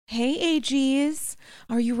Hey, AGs.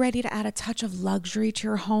 Are you ready to add a touch of luxury to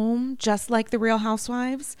your home, just like the Real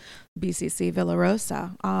Housewives? BCC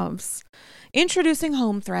Villarosa, OBS. Introducing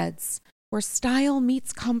Home Threads, where style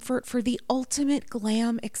meets comfort for the ultimate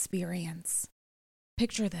glam experience.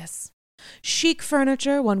 Picture this. Chic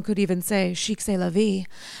furniture, one could even say chic c'est la vie,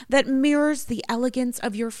 that mirrors the elegance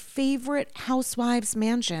of your favorite housewives'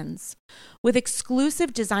 mansions. With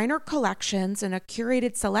exclusive designer collections and a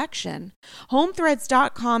curated selection,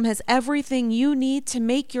 HomeThreads.com has everything you need to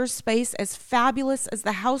make your space as fabulous as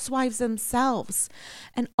the housewives themselves,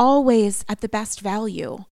 and always at the best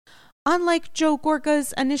value. Unlike Joe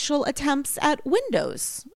Gorga's initial attempts at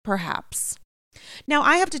windows, perhaps. Now,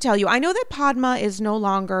 I have to tell you, I know that Padma is no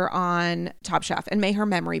longer on Top Chef, and may her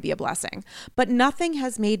memory be a blessing, but nothing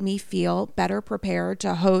has made me feel better prepared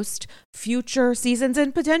to host future seasons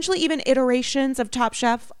and potentially even iterations of Top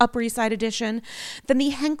Chef Upper East Side Edition than the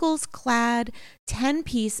Henkel's Clad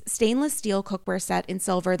 10-piece stainless steel cookware set in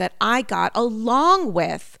silver that I got, along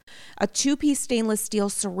with a 2-piece stainless steel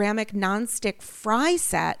ceramic nonstick fry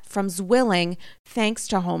set from Zwilling, thanks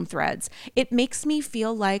to Home Threads. It makes me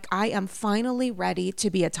feel like I am finally ready to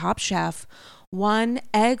be a top chef, one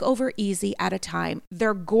egg over easy at a time.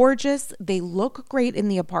 They're gorgeous. They look great in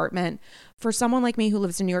the apartment. For someone like me who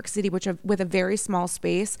lives in New York City, with a very small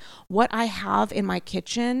space, what I have in my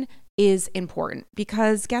kitchen is important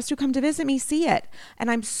because guests who come to visit me see it. And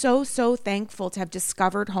I'm so thankful to have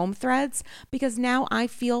discovered Home Threads because now I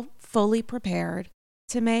feel fully prepared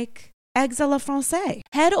to make eggs a la Francais.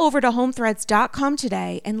 Head over to HomeThreads.com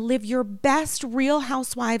today and live your best Real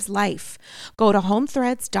Housewives life. Go to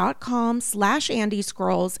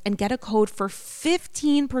HomeThreads.com/AndyScrolls and get a code for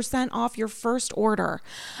 15% off your first order.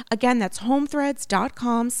 Again, that's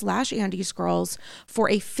HomeThreads.com/AndyScrolls for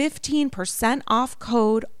a 15% off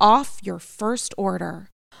code off your first order.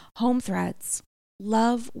 Home Threads.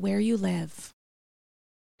 Love where you live.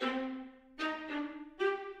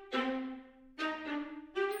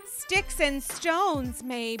 Sticks and stones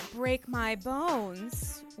may break my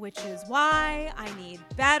bones, which is why I need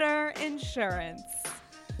better insurance.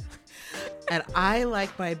 And I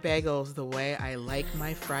like my bagels the way I like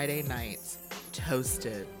my Friday nights,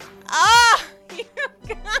 toasted. Ah, you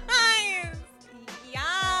guys, yum.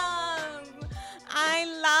 I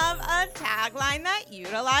love a tagline that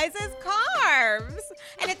utilizes carbs.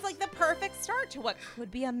 And it's like the perfect start to what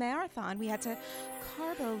could be a marathon. We had to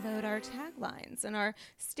carbo load our taglines and our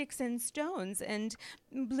sticks and stones and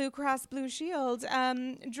Blue Cross Blue Shield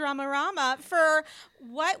Dramarama for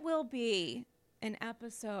what will be an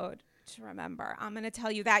episode to remember. I'm going to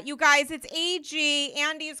tell you that. You guys, it's AG,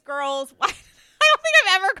 Andy's Girls. I don't think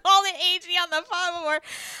I've ever called it AG on the phone before.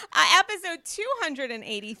 Episode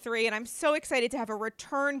 283, and I'm so excited to have a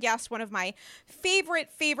return guest, one of my favorite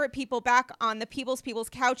people back on the People's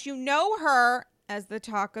Couch. You know her as the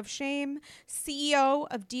Talk of Shame, CEO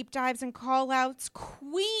of Deep Dives and Callouts,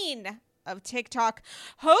 queen of TikTok,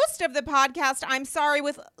 host of the podcast I'm Sorry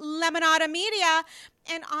with Lemonada Media,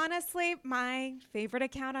 and honestly, my favorite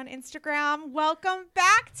account on Instagram. Welcome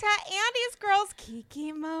back to Andy's Girls,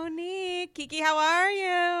 Kiki Monique. Kiki, how are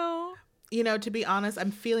you? You know, to be honest,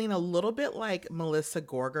 I'm feeling a little bit like Melissa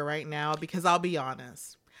Gorga right now because I'll be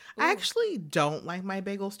honest. Ooh. I actually don't like my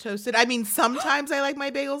bagels toasted. I mean, sometimes I like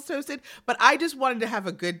my bagels toasted, but I just wanted to have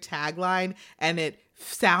a good tagline and it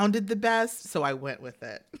sounded the best, so I went with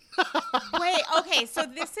it. Wait, okay, so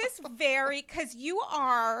this is because you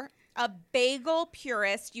are a bagel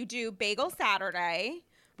purist. You do Bagel Saturday.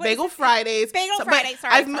 Bagel Fridays. Bagel Friday,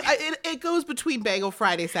 sorry. It goes between Bagel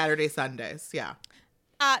Friday, Saturday, Sundays, yeah.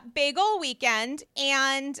 Bagel Weekend,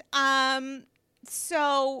 and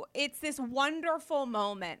so it's this wonderful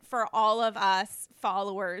moment for all of us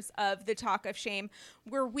followers of the Talk of Shame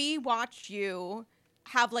where we watch you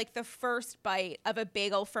have like the first bite of a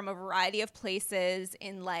bagel from a variety of places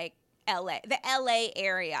in like LA, the LA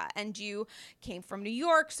area. And you came from New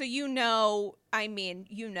York, so you know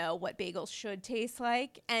what bagels should taste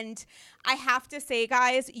like. And I have to say,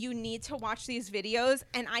 guys, you need to watch these videos.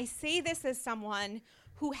 And I say this as someone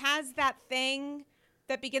who has that thing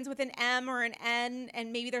that begins with an M or an N,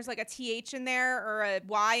 and maybe there's like a TH in there or a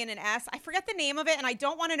Y and an S. I forget the name of it, and I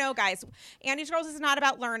don't want to know, guys. Andy's Girls is not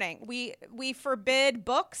about learning. We forbid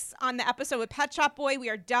books on the episode with Pet Shop Boy. We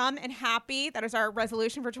are dumb and happy. That is our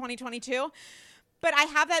resolution for 2022. But I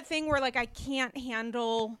have that thing where like I can't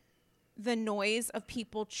handle the noise of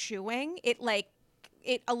people chewing. It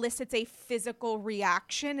elicits a physical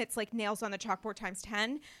reaction. It's like nails on the chalkboard times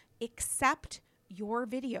 10, except your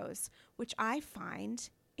videos, which I find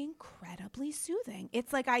incredibly soothing.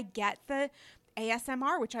 It's like I get the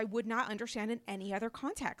ASMR, which I would not understand in any other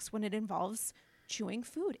context when it involves chewing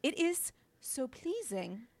food. It is so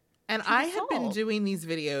pleasing. And I had been doing these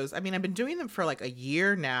videos. I mean, I've been doing them for like a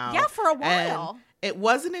year now. Yeah, for a while. And it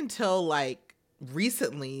wasn't until like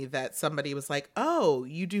recently that somebody was like, "Oh,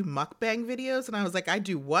 you do mukbang videos?" And I was like, "I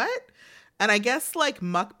do what?" And I guess like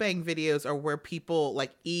mukbang videos are where people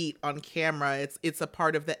like eat on camera. It's a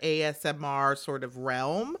part of the ASMR sort of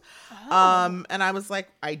realm. And I was like,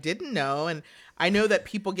 I didn't know. And I know that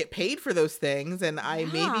people get paid for those things. And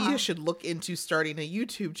maybe should look into starting a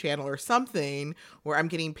YouTube channel or something where I'm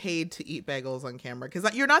getting paid to eat bagels on camera.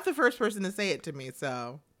 Because you're not the first person to say it to me.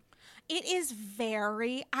 So it is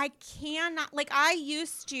I cannot, like I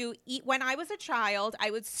used to eat when I was a child, I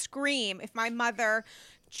would scream if my mother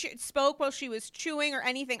spoke while she was chewing or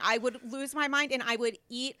anything. I would lose my mind and I would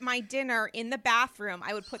eat my dinner in the bathroom.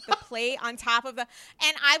 I would put the plate on top of and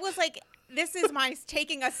I was like, this is my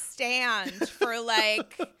taking a stand for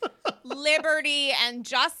like liberty and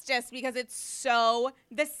justice, because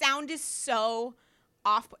the sound is so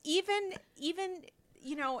off. Even,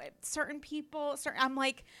 you know, certain people, I'm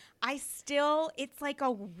like, it's like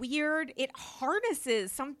a weird, it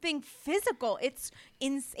harnesses something physical. It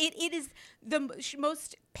is the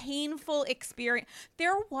most painful experience.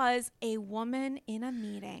 There was a woman in a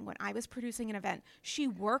meeting when I was producing an event. She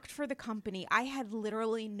worked for the company. I had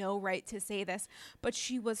literally no right to say this, but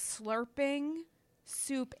she was slurping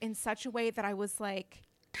soup in such a way that I was like,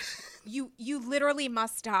 you literally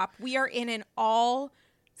must stop. We are in an all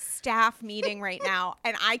staff meeting right now,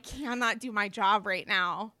 and I cannot do my job right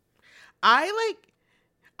now. I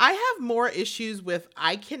have more issues with,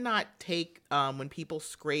 I cannot take when people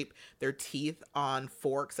scrape their teeth on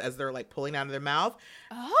forks as they're like pulling out of their mouth.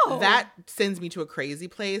 Oh. That sends me to a crazy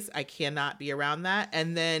place. I cannot be around that.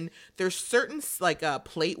 And then there's certain like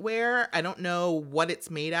plateware. I don't know what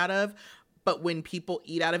it's made out of, but when people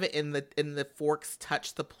eat out of it and the forks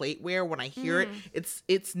touch the plateware, when I hear it,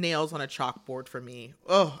 it's nails on a chalkboard for me.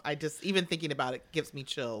 Oh, even thinking about it gives me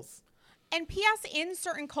chills. And P.S., in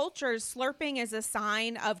certain cultures, slurping is a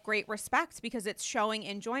sign of great respect because it's showing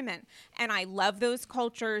enjoyment. And I love those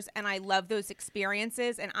cultures and I love those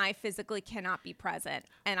experiences, and I physically cannot be present.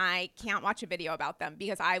 And I can't watch a video about them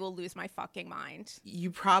because I will lose my fucking mind.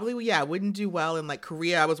 You probably, wouldn't do well in like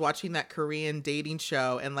Korea. I was watching that Korean dating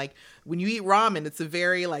show, and like when you eat ramen, it's a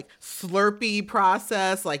very like slurpy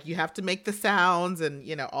process. Like you have to make the sounds and,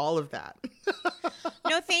 you know, all of that.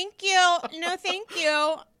 No, thank you.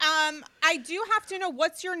 I do have to know,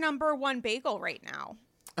 what's your number one bagel right now?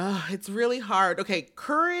 It's really hard. Okay,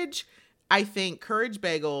 Courage. I think Courage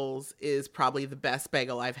Bagels is probably the best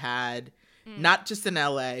bagel I've had, not just in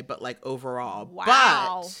LA, but like overall.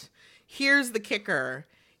 Wow. But here's the kicker.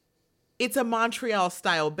 It's a Montreal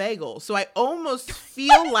style bagel. So I almost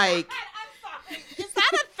feel like... Is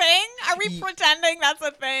that a thing? Are we pretending that's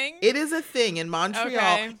a thing? It is a thing in Montreal,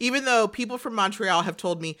 okay. Even though people from Montreal have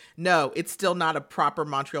told me, no, it's still not a proper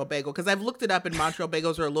Montreal bagel. Because I've looked it up, and Montreal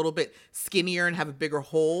bagels are a little bit skinnier and have a bigger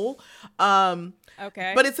hole.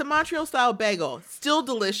 Okay. But it's a Montreal style bagel. Still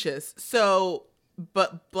delicious. So,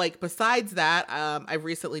 but like besides that, I've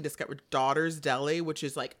recently discovered Daughter's Deli, which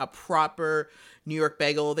is like a proper New York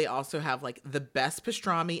bagel. They also have like the best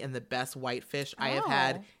pastrami and the best whitefish I have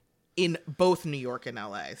had in both New York and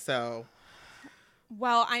LA. So,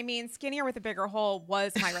 well, I mean, skinnier with a bigger hole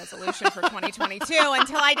was my resolution for 2022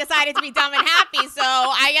 until I decided to be dumb and happy. So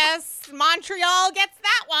I guess Montreal gets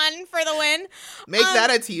that one for the win. Make that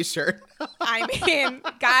a t-shirt. I mean,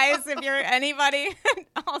 guys, if you're anybody,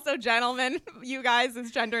 also gentlemen, you guys, is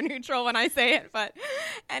gender neutral when I say it, but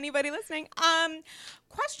anybody listening,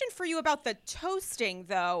 question for you about the toasting,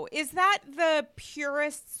 though. Is that the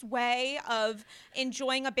purist's way of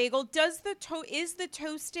enjoying a bagel? Is the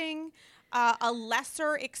toasting a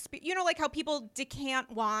lesser experience? You know, like how people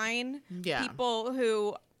decant wine? Yeah. People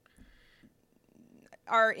who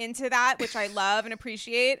are into that, which I love and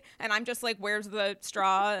appreciate. And I'm just like, where's the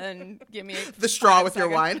straw? And give me the straw with your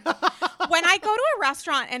wine. When I go to a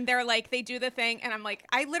restaurant and they're like, they do the thing, and I'm like,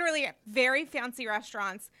 I literally, very fancy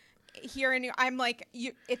restaurants here in New York, I'm like,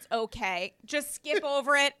 it's okay. Just skip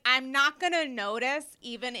over it. I'm not going to notice,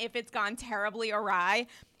 even if it's gone terribly awry.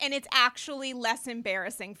 And it's actually less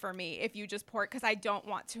embarrassing for me if you just pour it, because I don't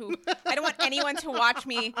want anyone to watch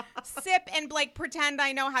me sip and like pretend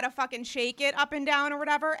I know how to fucking shake it up and down or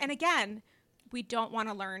whatever. And again, we don't want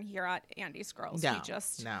to learn here at Andy's Girls. No, we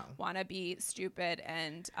just want to be stupid.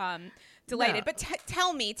 And delighted. No. But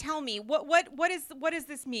tell me, what does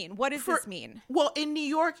this mean? What does this mean? Well, in New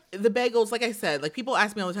York, the bagels, like I said, like people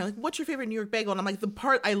ask me all the time, like, what's your favorite New York bagel? And I'm like, the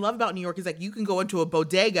part I love about New York is like you can go into a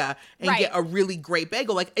bodega and get a really great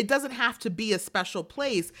bagel. Like it doesn't have to be a special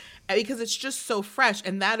place because it's just so fresh.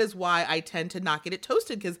 And that is why I tend to not get it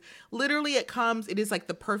toasted, because literally it is like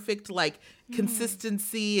the perfect like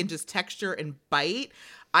consistency and just texture and bite.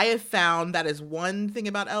 I have found that is one thing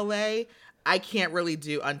about LA. I can't really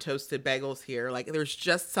do untoasted bagels here. Like there's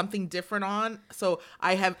just something different on. So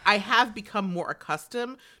I have become more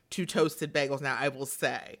accustomed to toasted bagels now, I will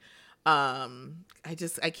say. I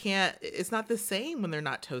can't, it's not the same when they're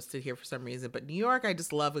not toasted here for some reason. But New York, I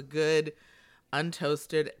just love a good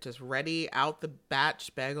untoasted, just ready out the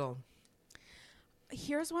batch bagel.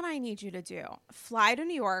 Here's what I need you to do. Fly to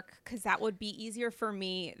New York, because that would be easier for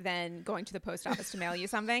me than going to the post office to mail you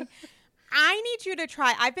something. I need you to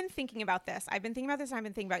try. I've been thinking about this. I've been thinking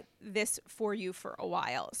about this for you for a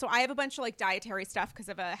while. So I have a bunch of like dietary stuff because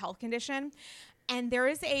of a health condition. And there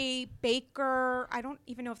is a baker. I don't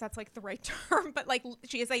even know if that's like the right term, but like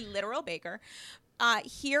she is a literal baker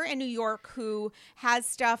here in New York who has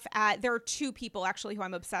stuff there are two people actually who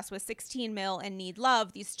I'm obsessed with, 16 Mill and Need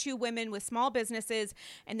Love. These two women with small businesses,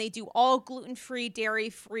 and they do all gluten-free,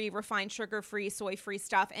 dairy-free, refined sugar-free, soy-free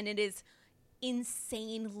stuff. And it is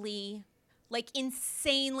insanely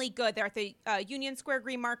good. They're at the Union Square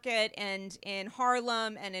Green Market and in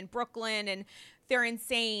Harlem and in Brooklyn, and they're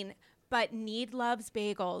insane. But Need Love's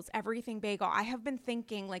bagels, everything bagel. I have been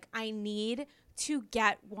thinking like I need to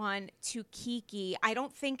get one to Kiki. I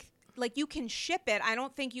don't think like you can ship it. I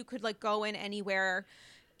don't think you could like go in anywhere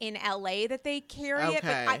in LA that they carry it.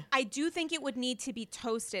 But I do think it would need to be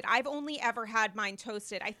toasted. I've only ever had mine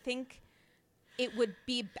toasted. I think it would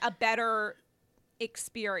be a better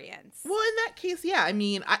experience. Well, in that case, yeah. I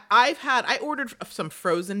mean, I ordered some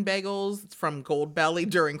frozen bagels from Goldbelly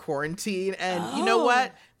during quarantine, and you know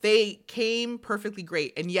what? They came perfectly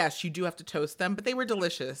great. And yes, you do have to toast them, but they were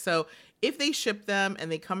delicious. So if they ship them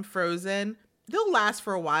and they come frozen, they'll last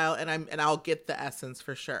for a while, and I'll get the essence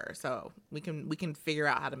for sure. So we can figure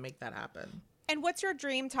out how to make that happen. And what's your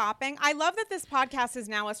dream topping? I love that this podcast is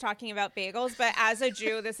now us talking about bagels, but as a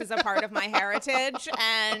Jew, this is a part of my heritage.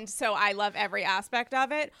 And so I love every aspect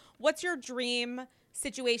of it. What's your dream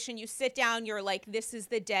situation? You sit down, you're like, this is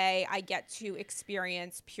the day I get to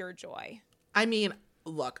experience pure joy. I mean,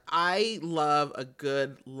 look, I love a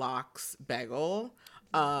good lox bagel.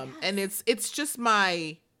 And it's just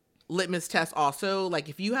my litmus test also. Like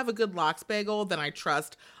if you have a good lox bagel, then I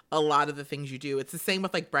trust a lot of the things you do. It's the same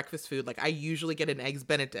with like breakfast food. Like I usually get an Eggs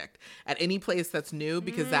Benedict at any place that's new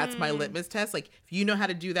because that's my litmus test. Like if you know how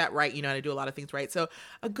to do that right, you know how to do a lot of things right. So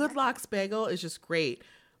a good lox bagel is just great.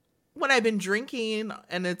 When I've been drinking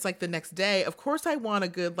and it's like the next day, of course I want a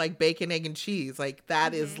good like bacon, egg, and cheese. Like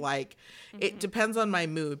that is like, it depends on my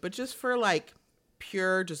mood. But just for like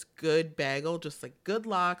pure, just good bagel, just like good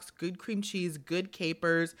lox, good cream cheese, good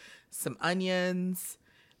capers, some onions,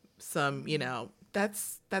 some, you know,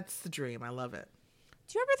 that's the dream. I love it.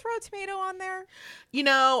 Do you ever throw a tomato on there? You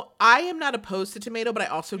know, I am not opposed to tomato, but I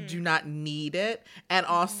also do not need it. And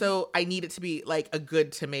also I need it to be like a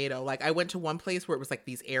good tomato. Like I went to one place where it was like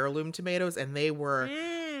these heirloom tomatoes and they were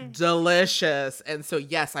delicious. And so,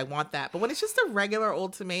 yes, I want that. But when it's just a regular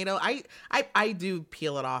old tomato, I do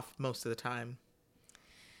peel it off most of the time.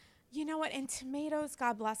 You know what? And tomatoes,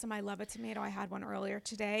 God bless them. I love a tomato. I had one earlier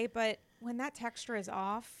today. But when that texture is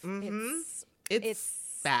off, it's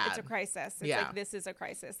bad. It's a crisis. It's Yeah. like, this is a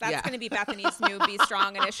crisis. That's going to be Bethany's new Be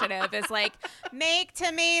Strong initiative is like, make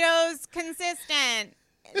tomatoes consistent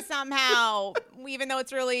somehow, even though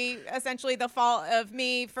it's really essentially the fault of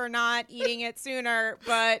me for not eating it sooner.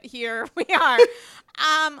 But here we are.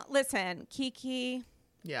 Listen, Kiki.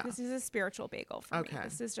 Yeah. This is a spiritual bagel for me. Okay.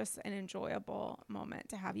 This is just an enjoyable moment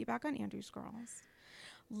to have you back on Andrew's Girls.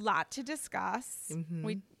 Lot to discuss.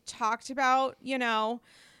 We talked about, you know,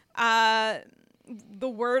 the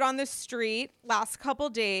word on the street last couple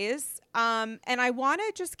days. And I want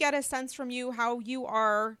to just get a sense from you how you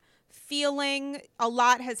are feeling. A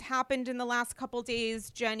lot has happened in the last couple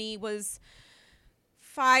days. Jenny was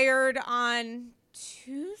fired on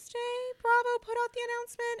Tuesday. Bravo put out the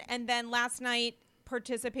announcement. And then last night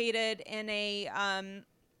participated in a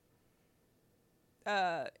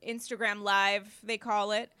Instagram Live, they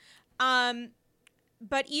call it.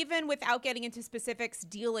 But even without getting into specifics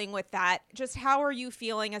dealing with that, just how are you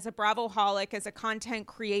feeling as a Bravo-holic, as a content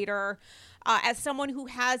creator, as someone who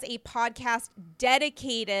has a podcast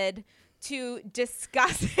dedicated to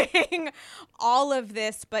discussing all of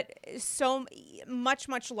this, but so much,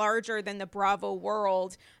 much larger than the Bravo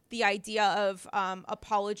world? the idea of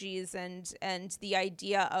apologies and the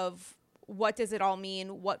idea of what does it all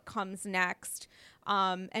mean, what comes next,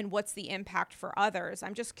 and what's the impact for others.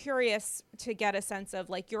 I'm just curious to get a sense of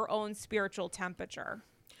like your own spiritual temperature.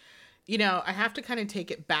 You know, I have to kind of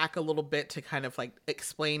take it back a little bit to kind of like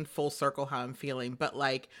explain full circle how I'm feeling. But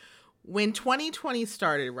like when 2020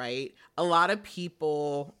 started, right, a lot of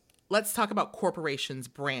people, let's talk about corporations,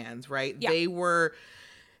 brands, right? Yeah.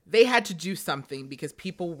 They had to do something because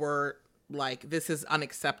people were like, this is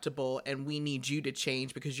unacceptable and we need you to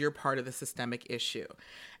change because you're part of the systemic issue.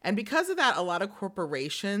 And because of that, a lot of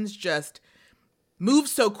corporations just moved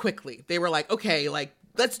so quickly. They were like, okay, like,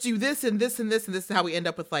 let's do this and this and this. And this is how we end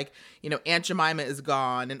up with like, you know, Aunt Jemima is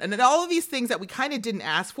gone. And then all of these things that we kind of didn't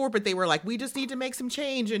ask for, but they were like, we just need to make some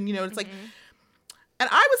change. And, you know, it's like, and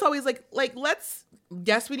I was always like,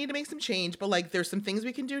 yes, we need to make some change, but like, there's some things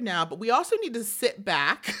we can do now, but we also need to sit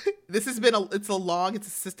back. This has been it's a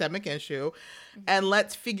systemic issue. And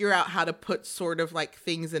let's figure out how to put sort of like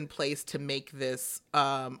things in place to make this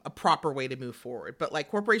a proper way to move forward. But like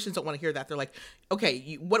corporations don't want to hear that. They're like,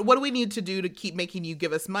 okay, what do we need to do to keep making you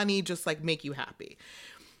give us money? Just like make you happy.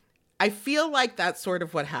 I feel like that's sort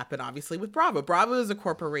of what happened, obviously, with Bravo. Bravo is a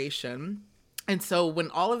corporation. And so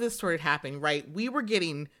when all of this started happening, right,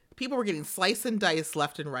 people were getting sliced and diced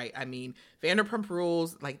left and right. I mean, Vanderpump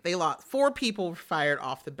Rules, like they lost 4 people were fired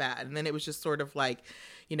off the bat. And then it was just sort of like,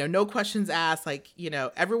 you know, no questions asked. Like, you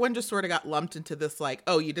know, everyone just sort of got lumped into this like,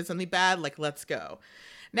 oh, you did something bad. Like, let's go.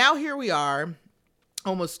 Now here we are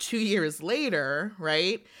almost 2 years later,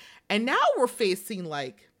 right? And now we're facing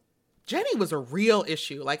like, Jenny was a real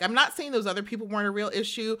issue. Like, I'm not saying those other people weren't a real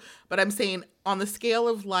issue, but I'm saying on the scale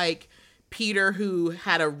of like, Peter, who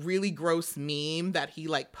had a really gross meme that he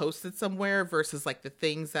like posted somewhere versus like the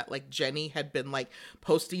things that like Jenny had been like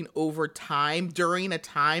posting over time during a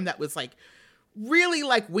time that was like really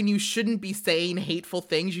like when you shouldn't be saying hateful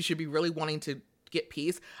things, you should be really wanting to get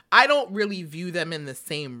peace. I don't really view them in the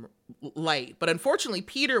same light, but unfortunately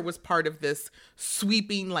Peter was part of this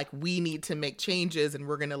sweeping like we need to make changes and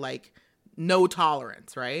we're going to like no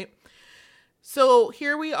tolerance, right? So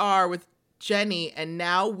here we are with Jenny, and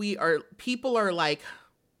now people are like,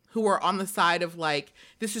 who are on the side of like,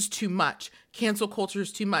 this is too much. Cancel culture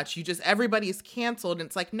is too much. Everybody is canceled. And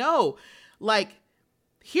it's like, no, like,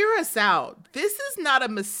 hear us out. This is not a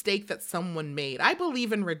mistake that someone made. I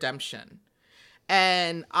believe in redemption.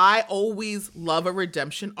 And I always love a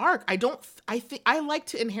redemption arc. I like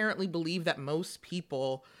to inherently believe that most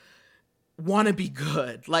people want to be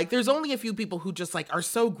good. Like there's only a few people who just like are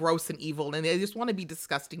so gross and evil and they just want to be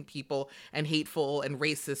disgusting people and hateful and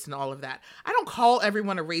racist and all of that. I don't call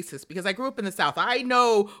everyone a racist because I grew up in the South. I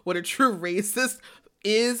know what a true racist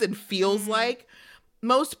is and feels like.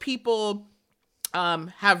 Most people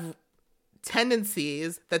have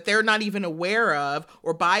tendencies that they're not even aware of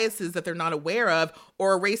or biases that they're not aware of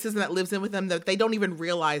or a racism that lives in with them that they don't even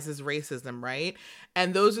realize is racism, right?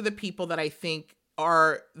 And those are the people that I think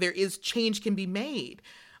there is change can be made.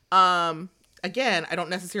 Again, I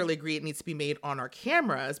don't necessarily agree it needs to be made on our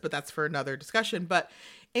cameras, but that's for another discussion. But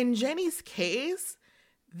in Jenny's case,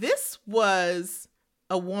 this was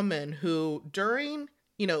a woman who during,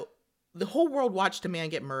 you know, the whole world watched a man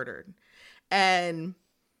get murdered. And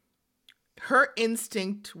her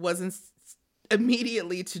instinct wasn't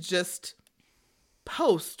immediately to just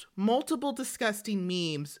post multiple disgusting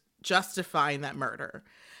memes justifying that murder.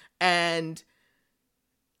 And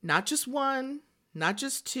not just one, not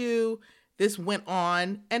just two. This went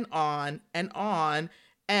on and on and on.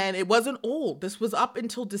 And it wasn't old. This was up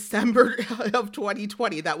until December of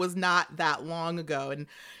 2020. That was not that long ago. And,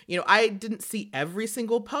 you know, I didn't see every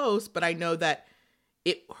single post, but I know that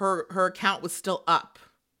her account was still up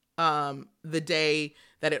the day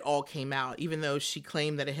that it all came out, even though she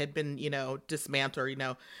claimed that it had been, you know, dismantled or, you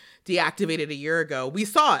know, deactivated a year ago. We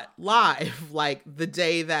saw it live, like the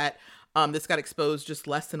day that this got exposed just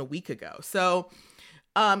less than a week ago. So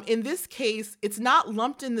in this case, it's not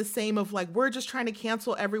lumped in the same of like, we're just trying to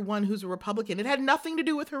cancel everyone who's a Republican. It had nothing to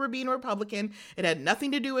do with her being a Republican. It had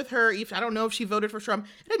nothing to do with her. I don't know if she voted for Trump.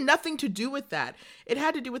 It had nothing to do with that. It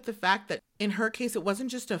had to do with the fact that in her case, it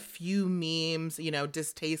wasn't just a few memes, you know,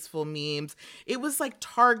 distasteful memes. It was like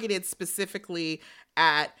targeted specifically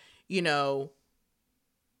at, you know,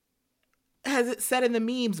 as it said in the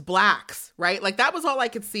memes, blacks, right? Like that was all I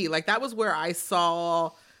could see. Like that was where I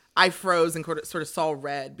froze and sort of saw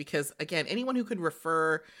red because again, anyone who could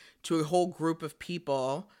refer to a whole group of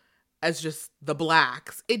people as just the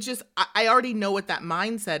blacks, I already know what that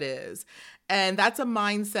mindset is. And that's a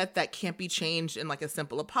mindset that can't be changed in like a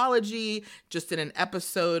simple apology, just in an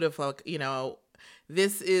episode of like, you know,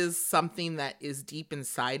 this is something that is deep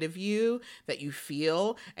inside of you that you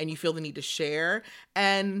feel, and you feel the need to share.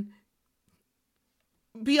 And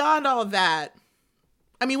beyond all that,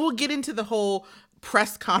 I mean, we'll get into the whole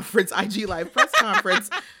press conference, IG Live press conference,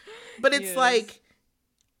 but it's like,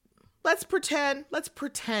 let's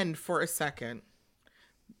pretend for a second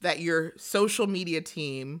that your social media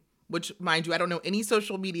team, which, mind you, I don't know any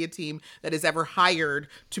social media team that is ever hired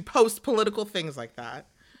to post political things like that.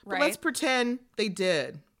 But let's pretend they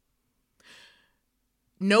did.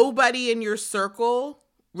 Nobody in your circle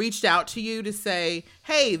reached out to you to say,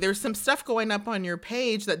 hey, there's some stuff going up on your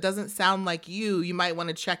page that doesn't sound like you. You might want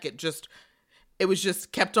to check it. It was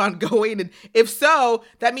just kept on going. And if so,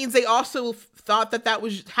 that means they also thought that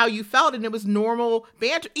was how you felt, and it was normal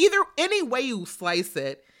banter. Any way you slice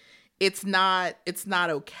it, it's not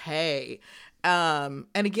okay. And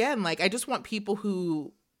again, like, I just want people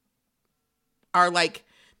who are like,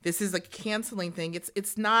 this is a canceling thing.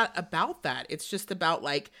 It's not about that. It's just about,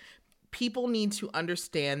 like, people need to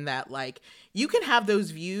understand that, like, you can have those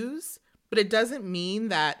views, but it doesn't mean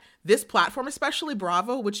that this platform, especially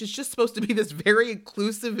Bravo, which is just supposed to be this very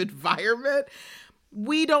inclusive environment,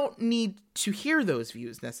 we don't need to hear those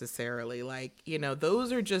views necessarily. Like, you know,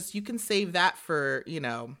 those are just, you can save that for, you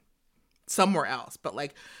know, somewhere else. But,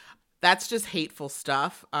 like, that's just hateful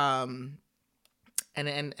stuff. And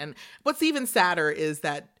what's even sadder is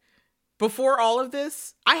that before all of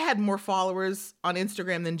this, I had more followers on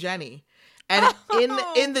Instagram than Jenny. And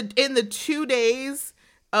in the 2 days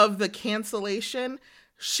of the cancellation,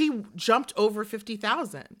 she jumped over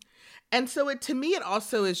 50,000. And so to me, it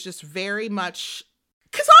also is just very much,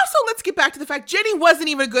 because also, let's get back to the fact Jenny wasn't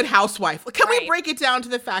even a good housewife. Can we break it down to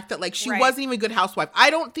the fact that, like, she wasn't even a good housewife?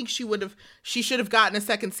 I don't think she should have gotten a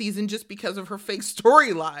second season just because of her fake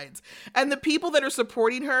storylines. And the people that are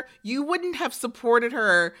supporting her, you wouldn't have supported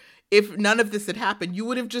her if none of this had happened. You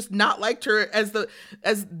would have just not liked her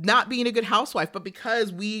as not being a good housewife. But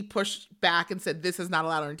because we pushed back and said this is not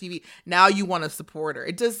allowed on TV, now you want to support her.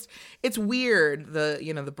 It's weird,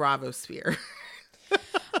 the Bravo sphere.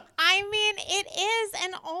 I mean, it is.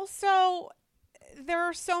 And also, there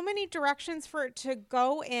are so many directions for it to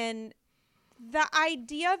go in. The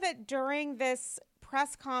idea that during this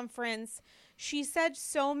press conference, she said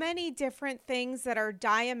so many different things that are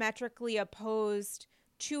diametrically opposed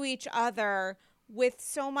to each other, with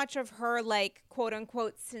so much of her, like, quote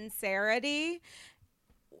unquote sincerity,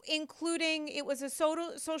 including, it was a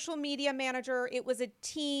social media manager. It was a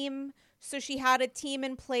team. So she had a team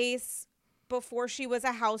in place before she was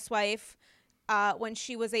a housewife, when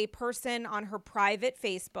she was a person on her private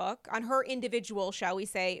Facebook, on her individual, shall we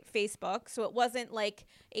say, Facebook. So it wasn't like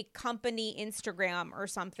a company Instagram or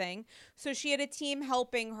something. So she had a team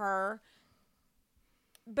helping her.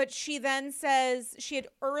 But she then says, she had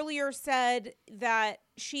earlier said that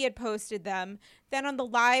she had posted them. Then on the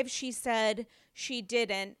live, she said she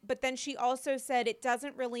didn't. But then she also said it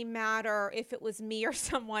doesn't really matter if it was me or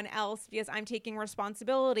someone else because I'm taking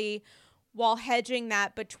responsibility, while hedging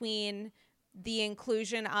that between the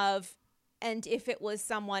inclusion of, and if it was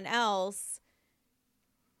someone else.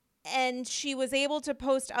 And she was able to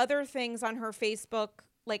post other things on her Facebook,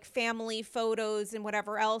 like family photos and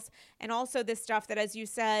whatever else. And also this stuff that, as you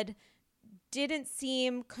said, didn't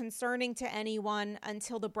seem concerning to anyone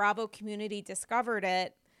until the Bravo community discovered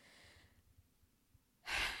it.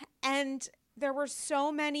 And there were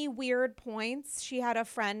so many weird points. She had a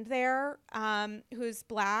friend there who's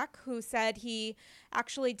Black, who said he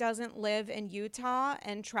actually doesn't live in Utah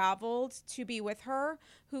and traveled to be with her,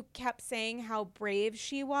 who kept saying how brave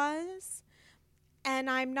she was. And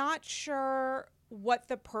I'm not sure what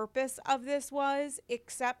the purpose of this was,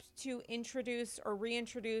 except to introduce or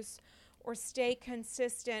reintroduce or stay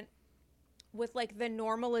consistent with, like, the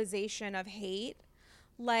normalization of hate.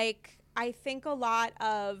 Like, I think a lot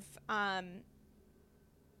of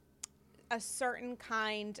a certain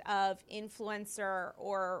kind of influencer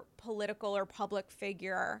or political or public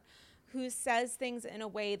figure who says things in a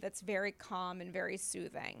way that's very calm and very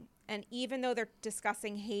soothing. And even though they're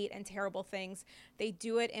discussing hate and terrible things, they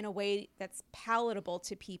do it in a way that's palatable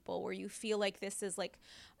to people, where you feel like this is like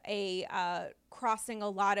a crossing a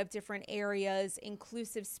lot of different areas,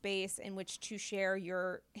 inclusive space in which to share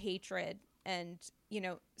your hatred and, you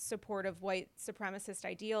know, support of white supremacist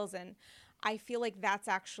ideals. And I feel like that's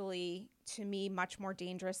actually, to me, much more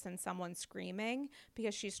dangerous than someone screaming,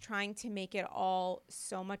 because she's trying to make it all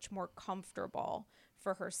so much more comfortable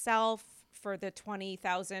for herself, for the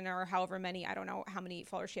 20,000 or however many, I don't know how many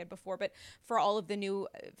followers she had before, but for all of the new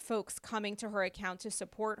folks coming to her account to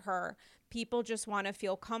support her. People just want to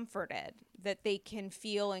feel comforted that they can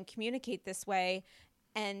feel and communicate this way.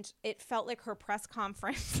 and it felt like her press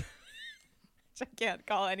conference, which I can't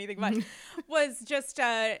call anything but, was just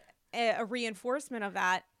a reinforcement of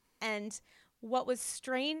that. And what was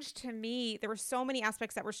strange to me, there were so many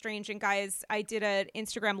aspects that were strange. And guys, I did an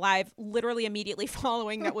Instagram live literally immediately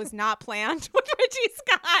following that was not planned with Richie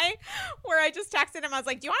Sky, where I just texted him. I was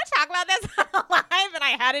like, do you want to talk about this live? And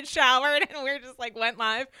I hadn't showered, and we just like went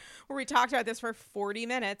live, where we talked about this for 40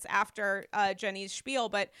 minutes after Jenny's spiel.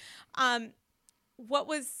 But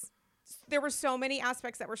there were so many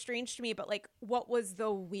aspects that were strange to me, but like what was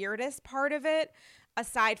the weirdest part of it,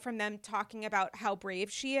 aside from them talking about how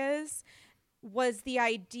brave she is, was the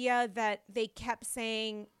idea that they kept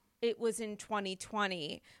saying it was in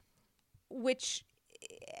 2020, which,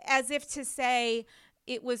 as if to say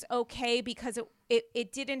it was okay because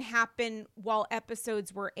it didn't happen while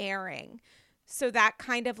episodes were airing. So that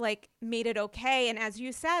kind of like made it okay. And as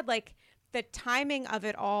you said, like the timing of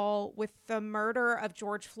it all, with the murder of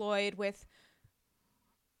George Floyd, with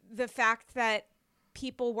the fact that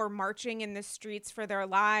people were marching in the streets for their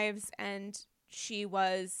lives, and she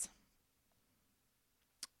was,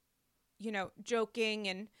 you know, joking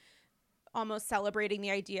and almost celebrating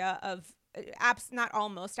the idea of,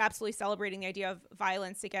 absolutely celebrating the idea of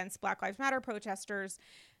violence against Black Lives Matter protesters.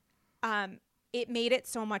 It made it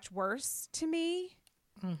so much worse to me,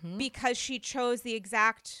 because she chose the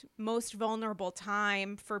exact most vulnerable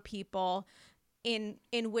time for people in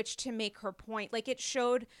which to make her point. Like, it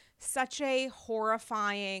showed such a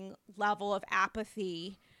horrifying level of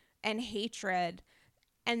apathy and hatred.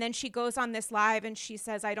 And then she goes on this live and she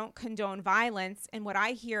says, I don't condone violence. And what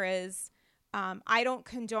I hear is, I don't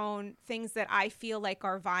condone things that I feel like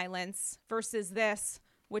are violence versus this,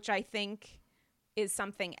 which I think is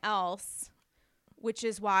something else, which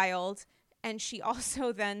is wild. And she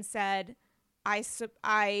also then said,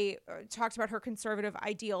 I talked about her conservative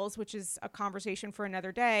ideals, which is a conversation for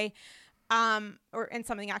another day, and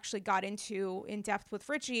something I actually got into in depth with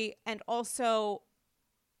Richie, and also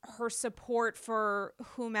her support for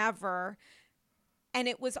whomever. And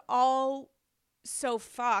it was all so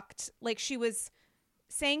fucked. Like, she was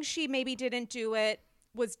saying she maybe didn't do it,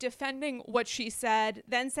 was defending what she said,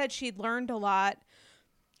 then said she'd learned a lot.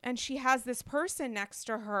 And she has this person next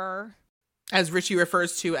to her, as Richie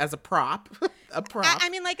refers to as a prop. A prop. I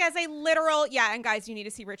mean, like, as a literal, yeah. And guys, you need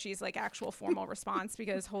to see Richie's like actual formal response,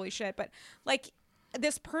 because holy shit. But like,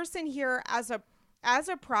 this person here as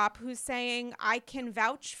a prop who's saying, I can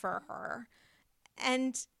vouch for her.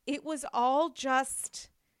 And it was all just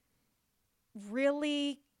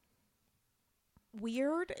really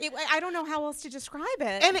weird. I don't know how else to describe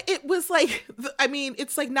it. And it was like, I mean,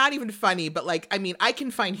 it's like not even funny, but like, I mean, I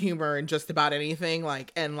can find humor in just about anything.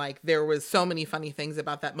 Like, and like, there was so many funny things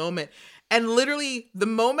about that moment. And literally the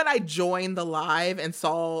moment I joined the live and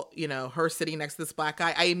saw, you know, her sitting next to this Black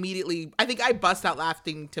guy, I think I bust out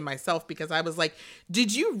laughing to myself, because I was like,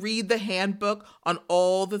 did you read the handbook on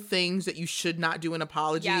all the things that you should not do in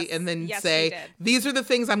apology? Yes. And then Yes, say, these are the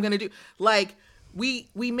things I'm going to do. Like, we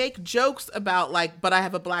make jokes about like, but I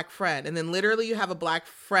have a Black friend. And then literally you have a Black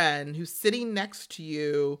friend who's sitting next to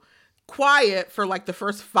you, quiet for like the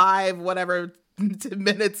first 5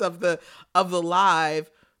 minutes of the live.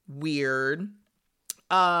 Weird.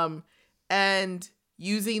 And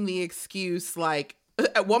using the excuse, like,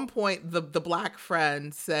 at one point the Black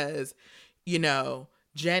friend says, you know,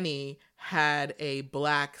 Jenny had a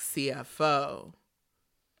Black CFO.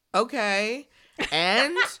 Okay.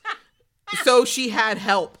 And so she had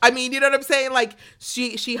help. I mean, you know what I'm saying? Like,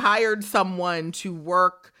 she hired someone to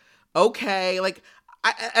work. Okay. Like,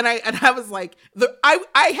 I was like,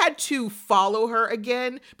 I had to follow her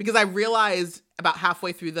again, because I realized about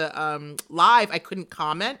halfway through the live I couldn't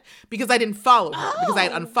comment because I didn't follow her, because I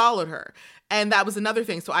had unfollowed her. And that was another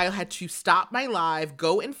thing. So I had to stop my live,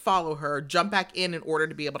 go and follow her, jump back in order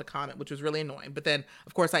to be able to comment, which was really annoying. But then,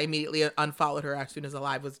 of course, I immediately unfollowed her as soon as the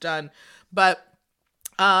live was done. But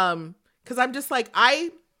because I'm just like,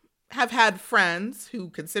 I have had friends who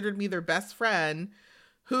considered me their best friend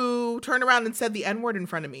who turned around and said the N-word in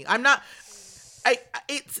front of me.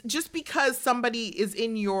 It's just because somebody is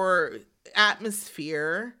in your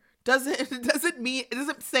atmosphere doesn't mean, it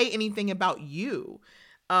doesn't say anything about you.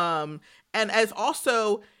 And as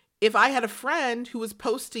also, if I had a friend who was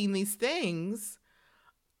posting these things,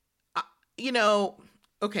 you know,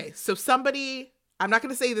 okay, so somebody, I'm not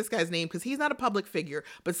going to say this guy's name because he's not a public figure,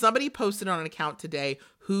 but somebody posted on an account today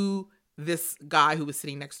who this guy who was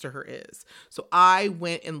sitting next to her is. So I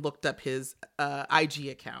went and looked up his IG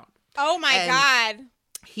account. Oh my God.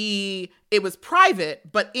 It was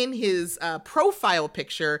private, but in his profile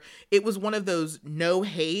picture, it was one of those no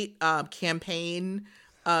hate campaign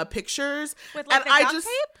pictures. With like and the I duct just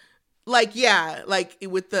tape? like like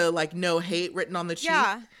with the like no hate written on the cheek.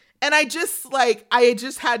 Yeah. And I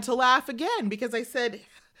just had to laugh again because I said,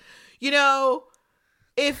 you know,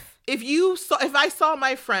 if I saw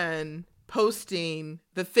my friend posting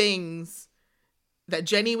the things that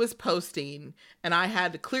Jenny was posting and I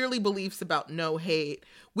had clearly beliefs about no hate,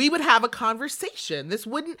 we would have a conversation. This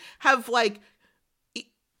wouldn't have like,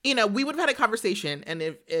 we would have had a conversation. And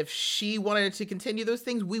if she wanted to continue those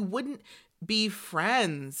things, we wouldn't be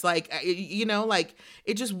friends. Like, like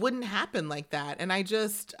it just wouldn't happen like that. And I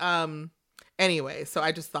just, anyway, so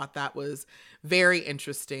I just thought that was very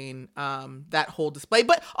interesting, that whole display.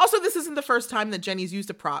 But also, this isn't the first time that Jenny's used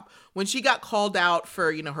a prop. When she got called out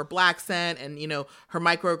for, her black scent and, her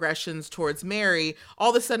microaggressions towards Mary, all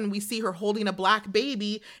of a sudden we see her holding a black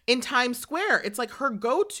baby in Times Square. It's like her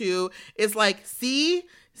go-to is like, see,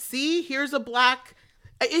 here's a black...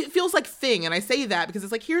 It feels like thing, and I say that because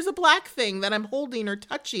it's like, here's a black thing that I'm holding or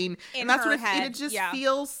touching, and that's what it just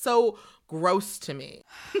feels so gross to me.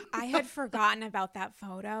 I had forgotten about that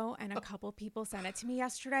photo, and a couple people sent it to me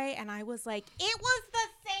yesterday, and I was like, it was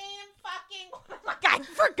the same fucking... Like, I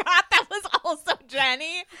forgot that was also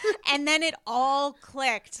Jenny. And then it all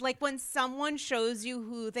clicked. Like, when someone shows you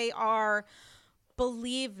who they are,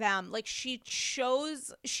 believe them. Like, she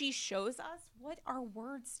shows us... What are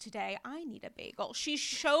words today? I need a bagel. She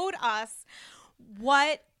showed us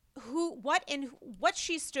what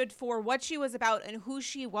she stood for, what she was about, and who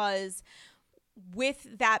she was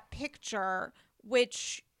with that picture,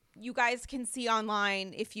 which you guys can see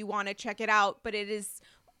online if you want to check it out. But it is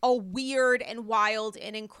a weird and wild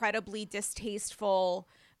and incredibly distasteful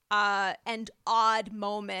and odd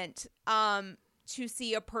moment to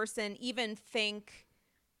see a person even think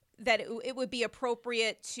that it would be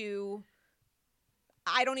appropriate to...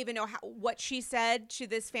 I don't even know what she said to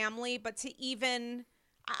this family, but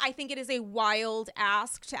I think it is a wild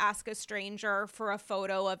ask to ask a stranger for a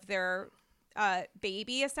photo of their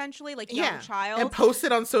baby, essentially, like young child. And post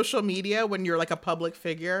it on social media when you're like a public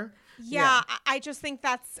figure. Yeah. I just think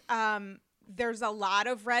that's, there's a lot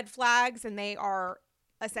of red flags and they are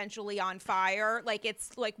essentially on fire. Like,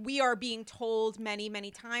 it's like we are being told many, many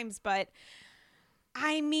times, but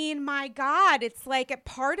I mean, my God, it's like a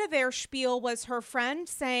part of their spiel was her friend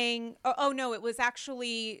saying, oh no, it was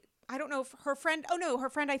actually, I don't know if her friend, her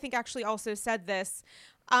friend I think actually also said this.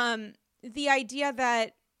 The idea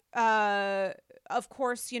that, of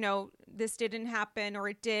course, this didn't happen or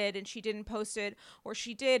it did and she didn't post it or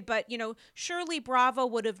she did, but, surely Bravo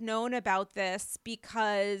would have known about this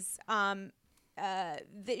because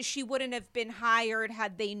she wouldn't have been hired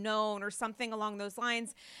had they known or something along those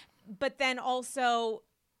lines. But then also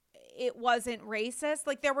it wasn't racist.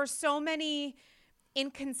 Like, there were so many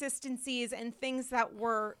inconsistencies and things that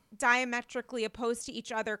were diametrically opposed to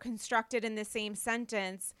each other constructed in the same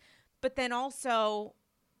sentence. But then also,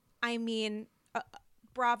 I mean,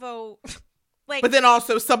 Bravo, like... But then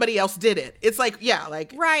also somebody else did it. It's like, yeah,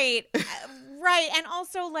 like... Right. Right. And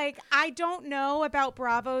also, like, I don't know about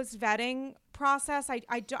Bravo's vetting process. I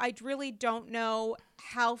really don't know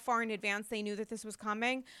how far in advance they knew that this was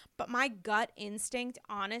coming, but my gut instinct,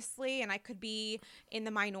 honestly, and I could be in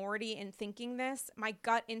the minority in thinking this, my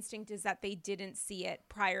gut instinct is that they didn't see it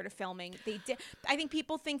prior to filming. They did. I think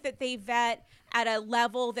people think that they vet at a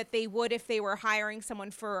level that they would if they were hiring someone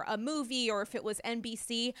for a movie or if it was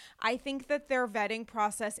NBC. I think that their vetting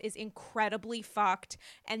process is incredibly fucked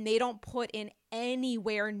and they don't put in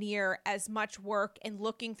anywhere near as much work in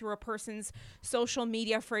looking through a person's social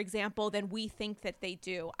media, for example, than we think that they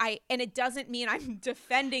do. And it doesn't mean I'm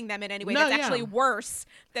defending them in any way. That's actually worse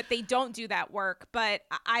that they don't do that work, but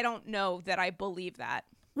I don't know that I believe that.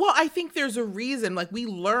 Well, I think there's a reason. Like, we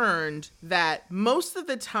learned that most of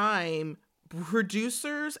the time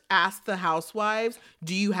producers ask the housewives,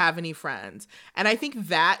 do you have any friends? And I think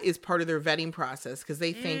that is part of their vetting process because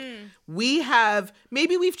they think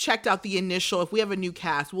maybe we've checked out the initial, if we have a new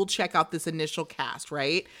cast, we'll check out this initial cast,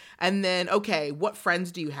 right? And then, okay, what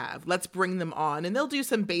friends do you have? Let's bring them on. And they'll do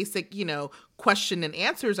some basic, question and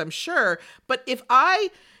answers, I'm sure. But if I'm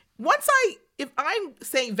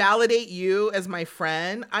saying validate you as my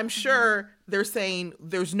friend, I'm sure they're saying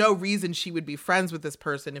there's no reason she would be friends with this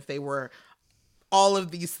person if they were all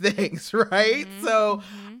of these things, right? So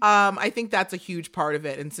I think that's a huge part of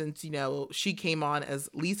it. And since, she came on as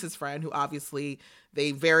Lisa's friend, who obviously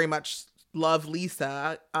they very much love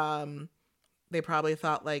Lisa, they probably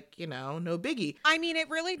thought no biggie. I mean, it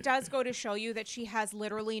really does go to show you that she has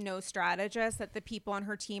literally no strategist, that the people on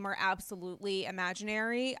her team are absolutely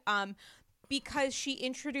imaginary. Because she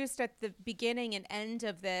introduced at the beginning and end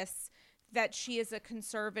of this that she is a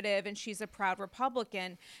conservative and she's a proud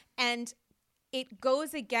Republican. And it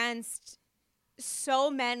goes against so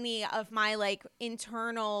many of my like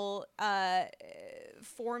internal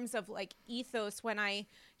forms of like ethos when I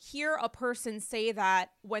hear a person say that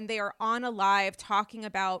when they are on a live talking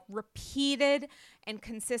about repeated and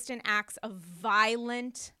consistent acts of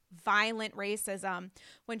violent racism.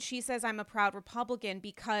 When she says I'm a proud Republican,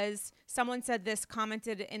 because someone said this,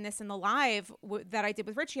 commented in this in the live that I did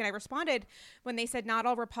with Richie, and I responded when they said not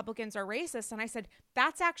all Republicans are racist, and I said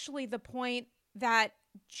that's actually the point that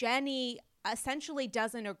Jenny essentially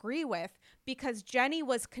doesn't agree with, because Jenny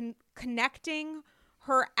was connecting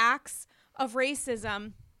her acts of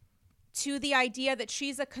racism to the idea that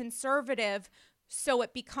she's a conservative, so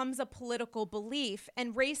it becomes a political belief.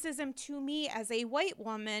 And racism, to me as a white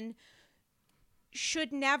woman,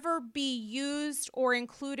 should never be used or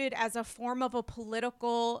included as a form of a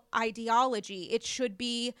political ideology. It should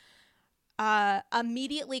be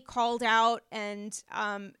immediately called out and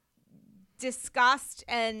discussed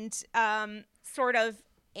and sort of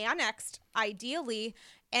annexed, ideally.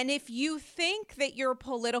 And if you think that your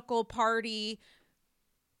political party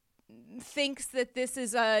thinks that this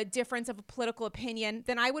is a difference of a political opinion,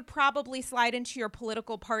 then I would probably slide into your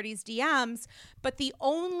political party's DMs. But the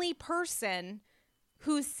only person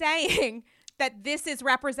who's saying that this is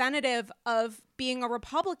representative of being a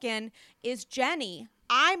Republican is Jenny.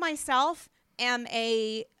 I myself am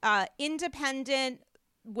a independent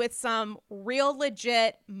with some real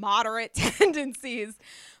legit moderate tendencies,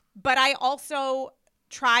 but I also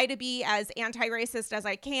try to be as anti-racist as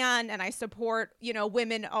I can, and I support,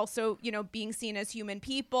 women also, being seen as human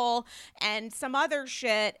people and some other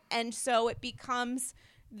shit. And so it becomes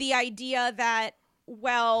the idea that,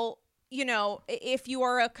 well, if you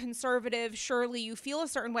are a conservative, surely you feel a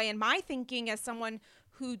certain way. And my thinking as someone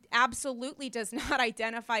who absolutely does not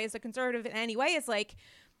identify as a conservative in any way is like,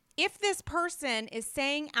 if this person is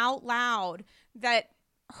saying out loud that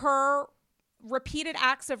her repeated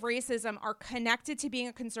acts of racism are connected to being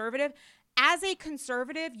a conservative, as a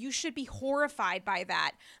conservative, you should be horrified by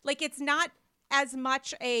that. Like, it's not as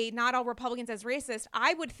much not all Republicans as racist.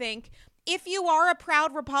 I would think if you are a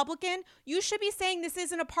proud Republican, you should be saying this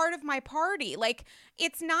isn't a part of my party. Like,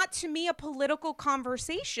 it's not, to me, a political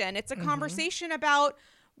conversation. It's a conversation about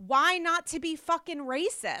why not to be fucking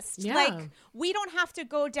racist. Yeah. Like, we don't have to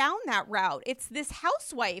go down that route. It's this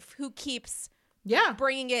housewife who keeps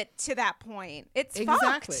bringing it to that point. It's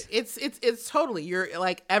exactly fucked. It's totally, you're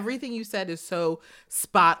like, everything you said is so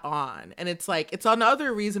spot on. And it's like, it's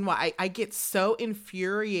another reason why I get so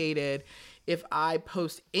infuriated if I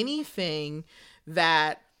post anything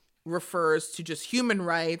that refers to just human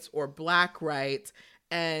rights or Black rights,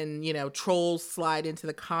 and trolls slide into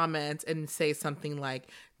the comments and say something like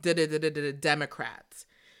Democrats.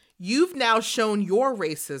 You've now shown your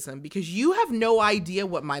racism because you have no idea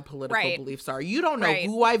what my political beliefs are. You don't know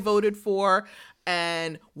who I voted for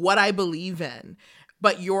and what I believe in.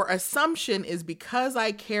 But your assumption is because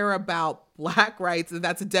I care about Black rights, and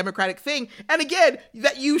that's a Democratic thing. And again,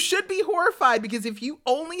 that you should be horrified, because if you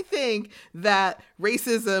only think that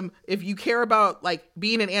racism, if you care about like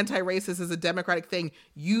being an anti-racist is a Democratic thing,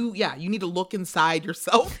 you need to look inside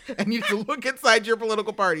yourself and you need to look inside your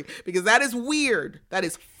political party, because that is weird. That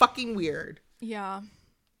is fucking weird. Yeah.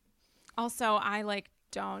 Also, I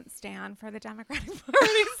don't stand for the Democratic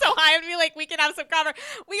Party, so I would be like, we can have some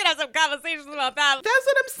conversations about that. That's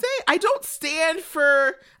what I'm saying. I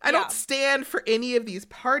don't stand for any of these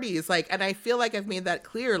parties. Like, and I feel like I've made that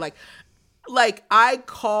clear. Like I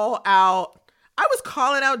was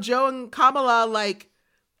calling out Joe and Kamala, like,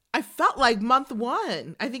 I felt like month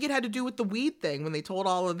one. I think it had to do with the weed thing, when they told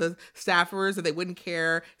all of the staffers that they wouldn't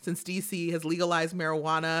care since DC has legalized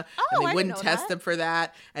marijuana, and they wouldn't test them for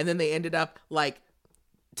that. And then they ended up like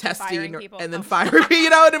testing and then firing me,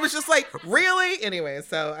 and it was just like, really? Anyway,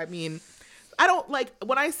 so I mean, I don't like,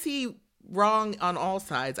 when I see wrong on all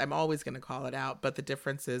sides, I'm always going to call it out. But the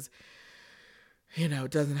difference is,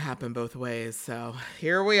 it doesn't happen both ways. So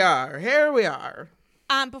here we are.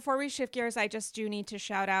 Before we shift gears, I just do need to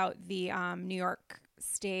shout out the New York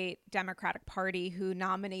State Democratic Party, who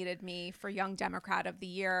nominated me for Young Democrat of the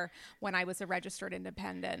Year when I was a registered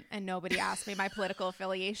independent, and nobody asked me my political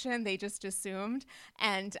affiliation. They just assumed.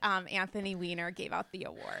 And Anthony Weiner gave out the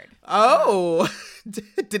award. Oh,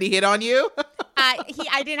 did he hit on you?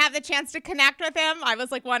 I didn't have the chance to connect with him. I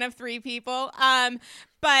was like one of 3 people.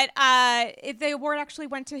 But the award actually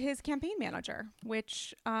went to his campaign manager,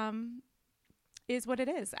 which is what it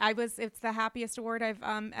is. It's the happiest award I've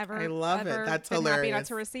ever. I love it. That's hilarious. Happy not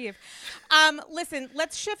to receive. Listen,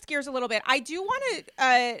 let's shift gears a little bit. I do want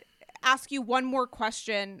to ask you one more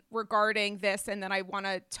question regarding this, and then I want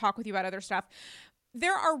to talk with you about other stuff.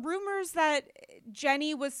 There are rumors that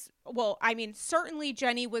certainly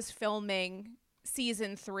Jenny was filming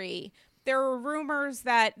season 3. There are rumors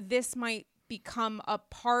that this might become a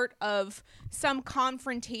part of some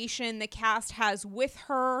confrontation the cast has with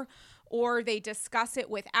her, or they discuss it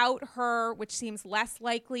without her, which seems less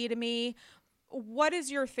likely to me. What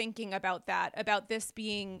is your thinking about that, about this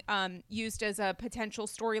being used as a potential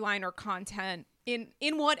storyline or content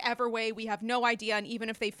in whatever way? We have no idea. And even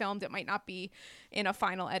if they filmed, it might not be in a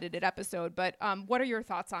final edited episode. But what are your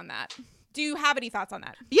thoughts on that? Do you have any thoughts on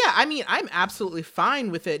that? Yeah, I mean, I'm absolutely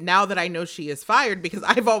fine with it now that I know she is fired, because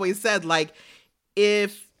I've always said, like,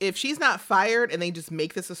 if she's not fired and they just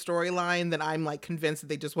make this a storyline, then I'm like convinced that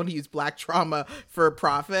they just want to use Black trauma for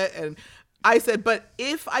profit. And I said, but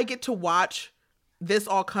if I get to watch this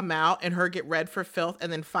all come out and her get read for filth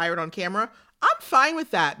and then fired on camera, I'm fine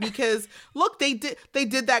with that, because look, they did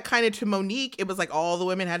that kind of to Monique. It was like all the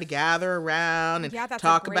women had to gather around and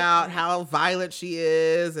talk about how violent she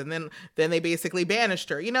is, and then they basically banished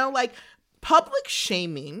her. You know, like, public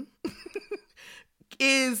shaming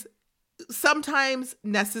is sometimes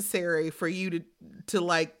necessary for you to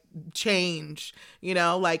like change, you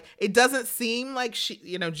know, like, it doesn't seem like she,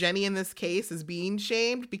 you know, Jenny in this case is being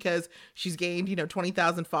shamed because she's gained,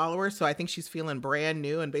 20,000 followers. So I think she's feeling brand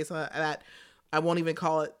new. And based on that, I won't even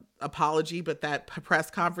call it apology, but that press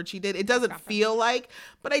conference she did, it doesn't feel like,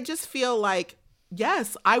 but I just feel like,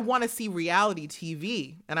 yes, I want to see reality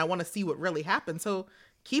TV and I want to see what really happens. So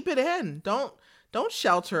keep it in. Don't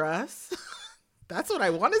shelter us. That's what I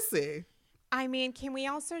want to see. I mean, can we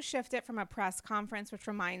also shift it from a press conference, which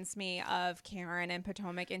reminds me of Karen and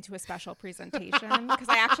Potomac, into a special presentation? Because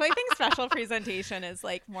I actually think special presentation is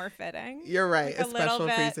like more fitting. You're right. Like a special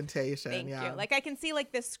presentation. Thank you. Like, I can see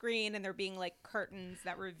like this screen and there being like curtains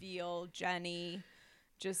that reveal Jenny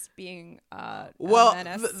just being a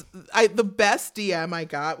menace. The best DM I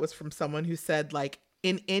got was from someone who said, like,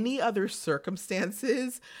 in any other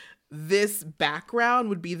circumstances, this background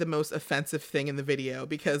would be the most offensive thing in the video,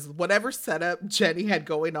 because whatever setup Jenny had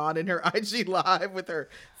going on in her IG live with her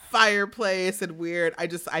fireplace and weird, I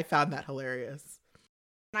found that hilarious.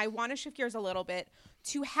 I want to shift gears a little bit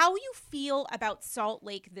to how you feel about Salt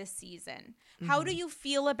Lake this season. Mm-hmm. How do you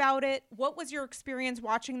feel about it? What was your experience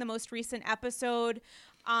watching the most recent episode?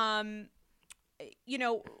 What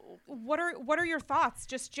are your thoughts?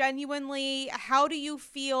 Just genuinely, how do you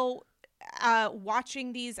feel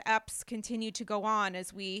watching these eps continue to go on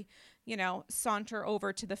as we, saunter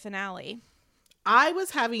over to the finale? I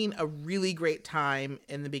was having a really great time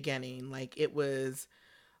in the beginning. Like, it was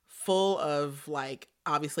full of, like,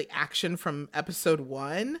 obviously action from episode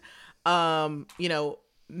 1.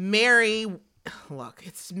 Mary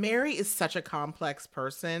is such a complex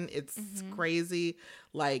person. It's crazy.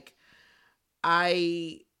 Like,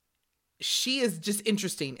 she is just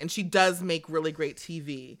interesting, and she does make really great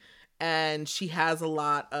TV. And she has a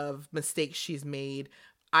lot of mistakes she's made.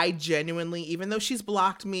 I genuinely, even though she's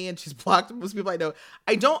blocked me and she's blocked most people I know,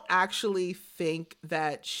 I don't actually think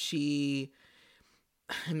that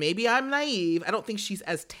maybe I'm naive, I don't think she's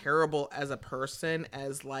as terrible as a person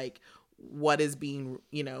as, like, what is being,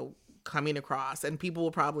 coming across. And people will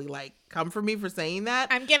probably, like, come for me for saying that.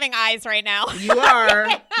 I'm giving eyes right now. You are.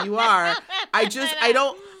 I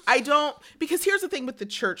don't, because here's the thing with the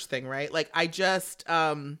church thing, right? Like,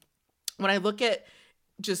 when I look at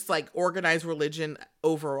just, like, organized religion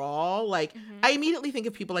overall, like, I immediately think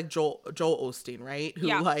of people like Joel Osteen, right? Who,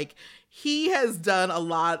 like, he has done a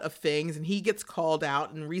lot of things and he gets called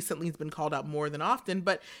out, and recently he's been called out more than often,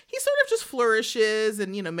 but he sort of just flourishes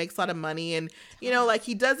and, makes a lot of money. And, like,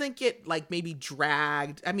 he doesn't get, like, maybe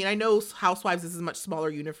dragged. I mean, I know Housewives is a much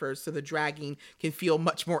smaller universe, so the dragging can feel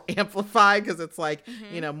much more amplified because it's like,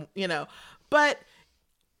 but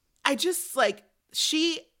I just, like,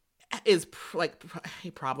 she is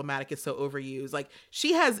problematic is so overused. Like,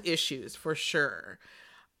 she has issues for sure.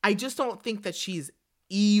 I just don't think that she's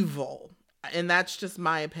evil, and that's just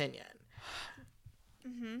my opinion.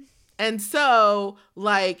 And so,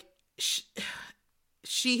 like,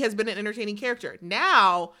 she has been an entertaining character.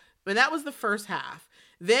 Now, but that was the first half.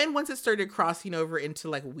 Then once it started crossing over into,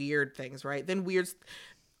 like, weird things, right? Then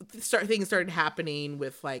things started happening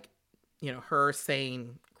with, like, her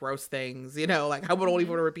saying gross things, like, I won't even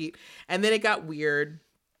want to repeat. And then it got weird.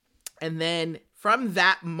 And then from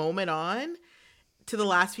that moment on to the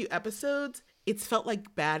last few episodes, it's felt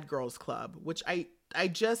like Bad Girls Club, which I'm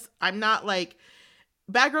not like,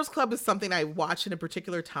 Bad Girls Club is something I watch in a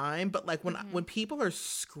particular time, but, like, when people are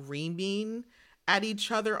screaming at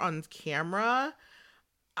each other on camera,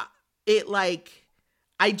 it, like,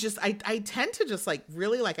 I tend to just like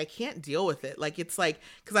really like I can't deal with it. Like it's like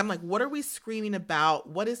because I'm like, what are we screaming about?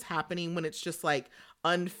 What is happening when it's just like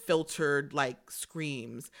unfiltered like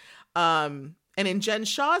screams? And in Jen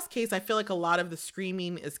Shah's case, I feel like a lot of the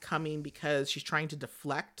screaming is coming because she's trying to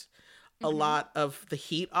deflect a lot of the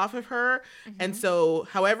heat off of her. And so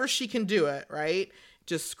however she can do it, right?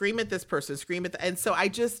 Just scream at this person, scream at and so I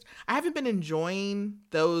haven't been enjoying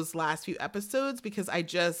those last few episodes because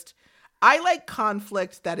I like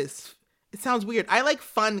conflict that is, it sounds weird. I like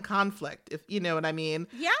fun conflict, if you know what I mean.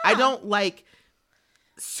 Yeah. I don't like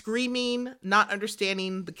screaming, not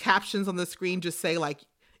understanding the captions on the screen, just say like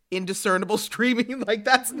indiscernible screaming. Like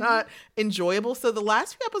that's not enjoyable. So the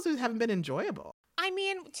last few episodes haven't been enjoyable. I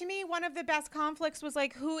mean, to me, one of the best conflicts was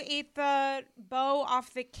like who ate the bow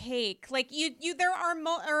off the cake. Like there are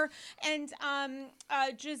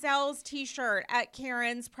Giselle's T-shirt at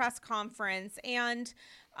Karen's press conference, and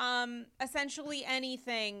essentially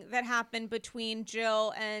anything that happened between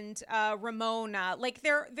Jill and Ramona. Like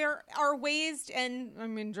there are ways, and I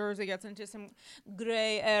mean Jersey gets into some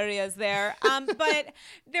gray areas there, but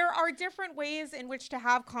there are different ways in which to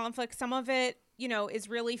have conflict. Some of it, you know, is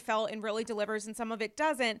really felt and really delivers, and some of it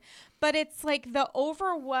doesn't. But it's like the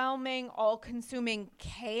overwhelming, all-consuming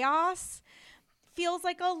chaos feels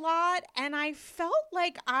like a lot, and I felt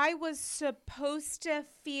like I was supposed to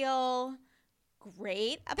feel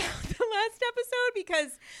great about the last episode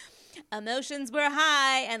because emotions were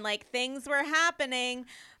high and like things were happening,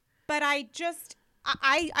 but I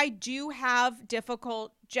do have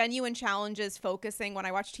difficult, genuine challenges focusing when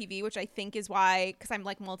I watch TV, which I think is why, because I'm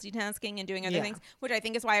like multitasking and doing other things, which I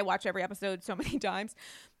think is why I watch every episode so many times.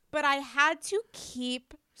 But I had to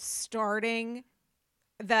keep starting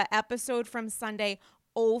the episode from Sunday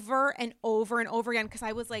over and over and over again because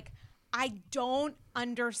I was like, I don't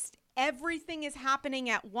understand. Everything is happening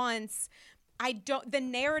at once. The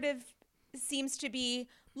narrative seems to be,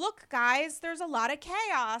 look, guys, there's a lot of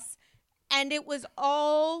chaos. And it was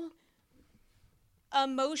all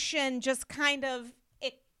emotion just kind of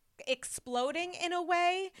exploding in a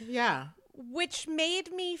way. Yeah. Which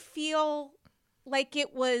made me feel like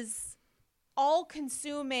it was all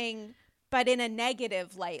consuming, but in a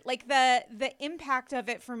negative light. Like the impact of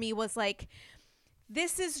it for me was like,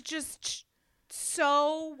 this is just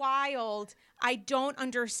so wild. I don't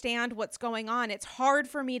understand what's going on. It's hard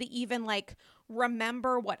for me to even like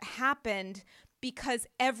remember what happened because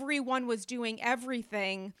everyone was doing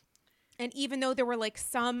everything. And even though there were like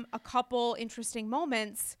a couple interesting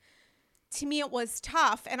moments, to me it was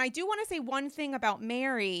tough. And I do want to say one thing about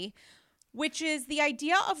Mary, which is the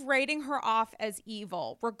idea of writing her off as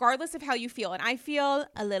evil, regardless of how you feel. And I feel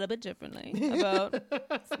a little bit differently about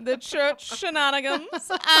the church shenanigans.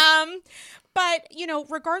 But, you know,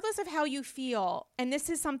 regardless of how you feel, and this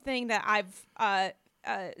is something that I've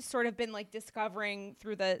sort of been like discovering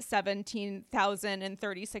through the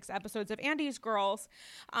 17,036 episodes of Andy's Girls,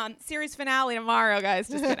 series finale tomorrow, guys.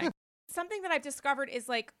 Just kidding. Something that I've discovered is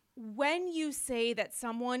like when you say that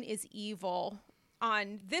someone is evil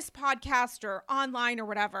on this podcast or online or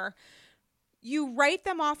whatever, you write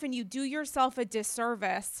them off and you do yourself a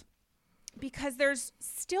disservice because there's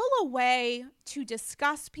still a way to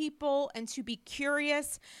discuss people and to be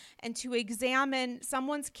curious and to examine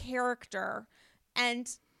someone's character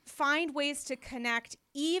and find ways to connect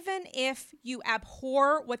even if you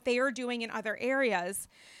abhor what they are doing in other areas.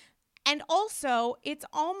 And also, it's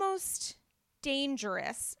almost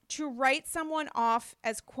dangerous to write someone off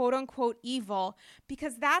as quote unquote evil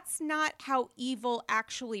because that's not how evil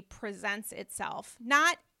actually presents itself.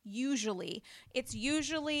 Not usually. It's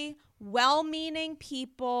usually well-meaning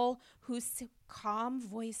people whose calm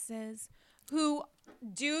voices, who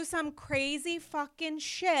do some crazy fucking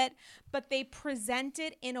shit, but they present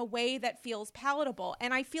it in a way that feels palatable.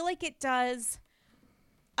 And I feel like it does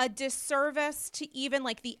a disservice to even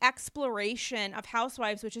like the exploration of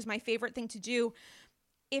Housewives, which is my favorite thing to do,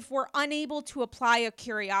 if we're unable to apply a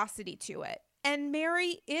curiosity to it. And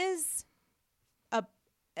Mary is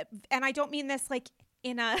and I don't mean this like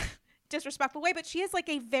in a disrespectful way, but she is like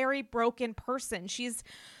a very broken person. She's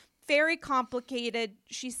very complicated.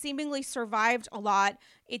 She seemingly survived a lot.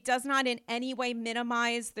 It does not in any way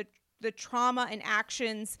minimize the trauma and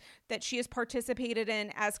actions that she has participated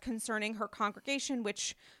in as concerning her congregation,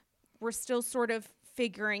 which we're still sort of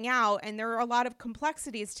figuring out. And there are a lot of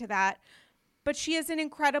complexities to that. But she is an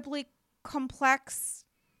incredibly complex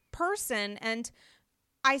person. And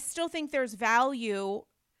I still think there's value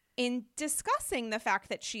in discussing the fact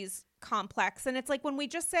that she's complex. And it's like when we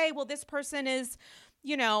just say, well, this person is,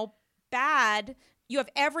 you know, bad, you have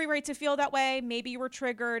every right to feel that way. Maybe you were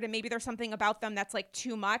triggered and maybe there's something about them that's like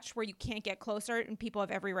too much where you can't get closer, and people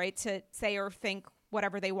have every right to say or think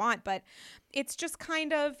whatever they want. But it's just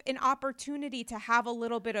kind of an opportunity to have a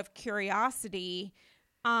little bit of curiosity,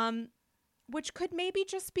 which could maybe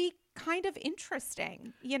just be kind of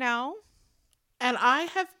interesting, you know? And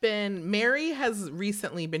Mary has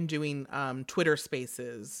recently been doing Twitter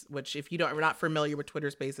Spaces, which if you are not familiar with Twitter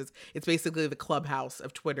Spaces, it's basically the clubhouse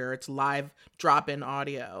of Twitter. It's live drop-in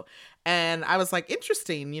audio. And I was like,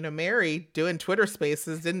 interesting, Mary doing Twitter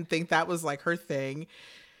Spaces, didn't think that was like her thing.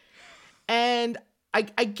 And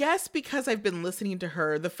I guess because I've been listening to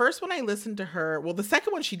her, the first one I listened to her, well, the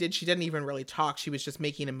second one she didn't even really talk. She was just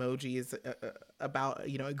making emojis about,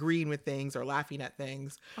 agreeing with things or laughing at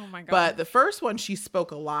things. Oh my God. But the first one, she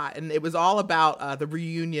spoke a lot, and it was all about the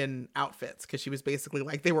reunion outfits, because she was basically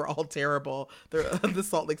like, they were all terrible, the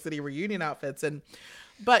Salt Lake City reunion outfits.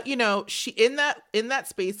 But she, in that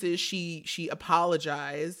Spaces, she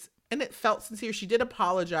apologized, and it felt sincere. She did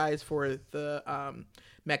apologize for the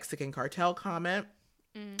Mexican cartel comment.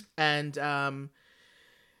 And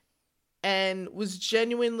was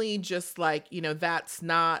genuinely just like, that's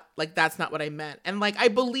not what I meant. And like, I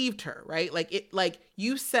believed her, right? Like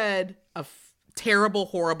you said a terrible,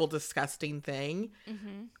 horrible, disgusting thing.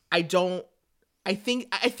 Mm-hmm. I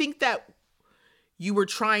think that you were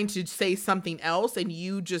trying to say something else, and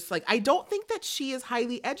you just like, I don't think that she is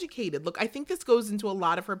highly educated. Look, I think this goes into a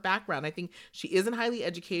lot of her background. I think she isn't highly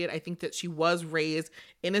educated. I think that she was raised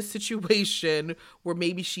in a situation where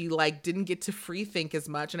maybe she like didn't get to free think as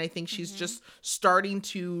much. And I think she's just starting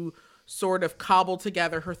to sort of cobble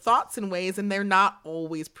together her thoughts in ways, and they're not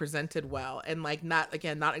always presented well. And like, not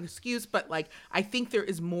an excuse, but like, I think there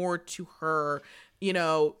is more to her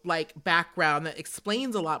like background that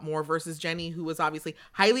explains a lot more versus Jenny, who was obviously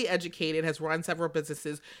highly educated, has run several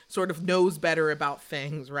businesses, sort of knows better about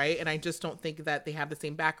things, right? And I just don't think that they have the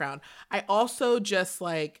same background. I also just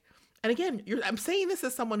like, and again, I'm saying this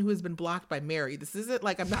as someone who has been blocked by Mary. This isn't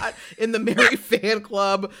like I'm not in the Mary fan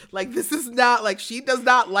club. Like, this is not like, she does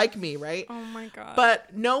not like me, right? Oh my God.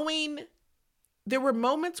 But knowing, there were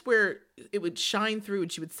moments where it would shine through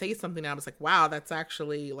and she would say something, and I was like, wow, that's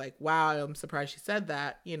actually like, wow, I'm surprised she said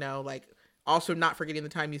that, like, also not forgetting the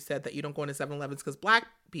time you said that you don't go into 7-Elevens because Black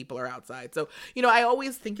people are outside. So, I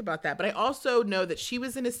always think about that. But I also know that she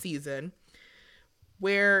was in a season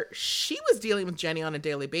where she was dealing with Jenny on a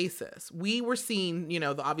daily basis. We were seeing,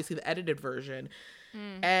 obviously the edited version.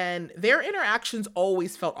 And their interactions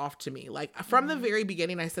always felt off to me. Like, from the very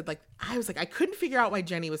beginning, I couldn't figure out why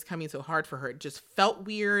Jenny was coming so hard for her. It just felt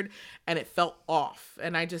weird and it felt off.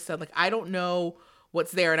 And I just said, like, I don't know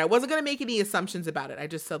what's there. And I wasn't going to make any assumptions about it. I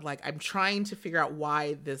just said, like, I'm trying to figure out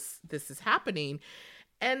why this is happening.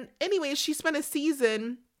 And anyways, she spent a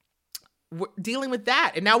season dealing with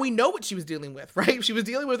that, and now we know what she was dealing with, right? She was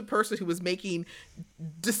dealing with a person who was making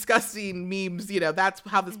disgusting memes. That's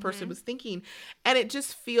how this person was thinking, and it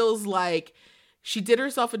just feels like she did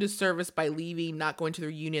herself a disservice by leaving, not going to the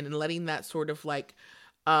reunion, and letting that sort of like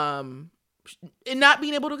and not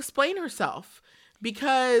being able to explain herself,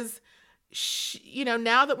 because she,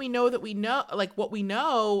 now that we know like what we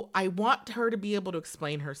know, I want her to be able to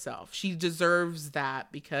explain herself. She deserves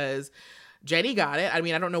that, because Jenny got it. I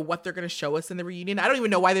mean, I don't know what they're going to show us in the reunion. I don't even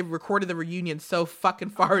know why they recorded the reunion so fucking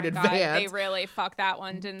far in advance. They really fucked that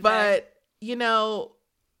one, didn't they? But,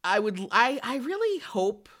 I really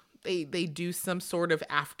hope they do some sort of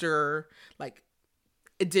after, like,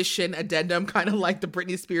 addendum, kind of like the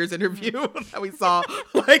Britney Spears interview that we saw.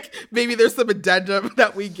 Like, maybe there's some addendum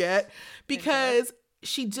that we get, because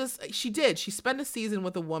she spent a season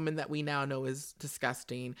with a woman that we now know is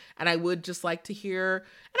disgusting. And I would just like to hear,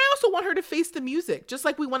 and I also want her to face the music, just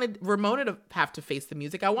like we wanted Ramona to have to face the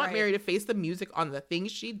music. I want Mary to face the music on the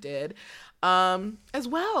things she did, as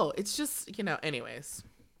well. It's just, anyways.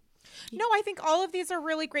 No, I think all of these are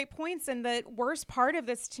really great points. And the worst part of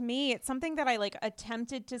this, to me, it's something that I like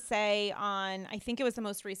attempted to say on, I think it was the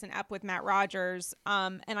most recent ep with Matt Rogers.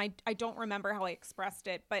 And I don't remember how I expressed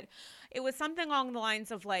it, but it was something along the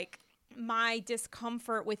lines of like my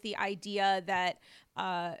discomfort with the idea that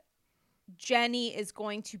Jenny is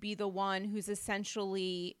going to be the one who's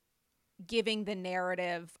essentially giving the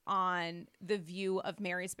narrative on the view of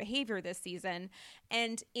Mary's behavior this season.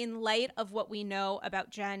 And in light of what we know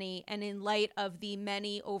about Jenny, and in light of the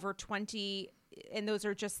many over 20, and those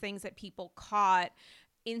are just things that people caught,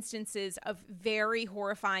 instances of very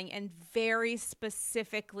horrifying and very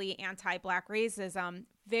specifically anti-Black racism,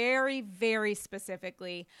 very, very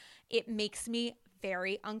specifically, it makes me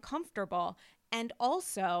very uncomfortable. And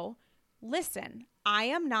also, listen, I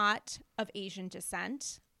am not of Asian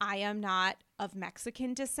descent. I am not of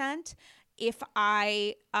Mexican descent. If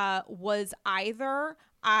I was either,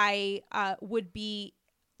 I would be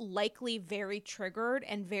likely very triggered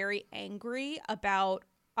and very angry about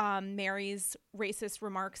Mary's racist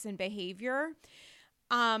remarks and behavior.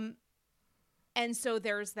 And so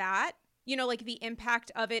there's that, like the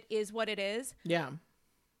impact of it is what it is. Yeah.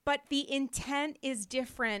 But the intent is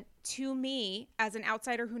different to me as an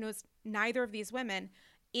outsider who knows neither of these women.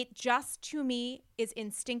 It just, to me, is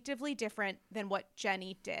instinctively different than what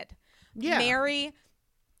Jenny did. Yeah. Mary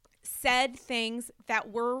said things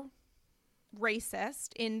that were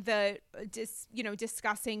racist in the,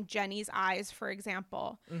 discussing Jenny's eyes, for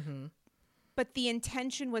example. Mm-hmm. But the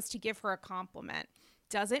intention was to give her a compliment.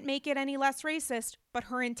 Doesn't make it any less racist, but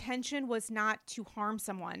her intention was not to harm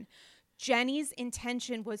someone. Jenny's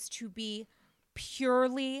intention was to be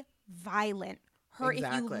purely violent.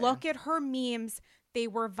 If you look at her memes, they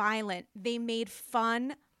were violent. They made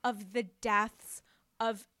fun of the deaths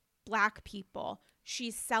of Black people.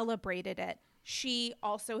 She celebrated it. She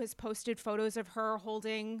also has posted photos of her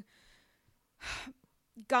holding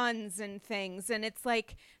guns and things. And it's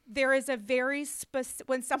like, there is a very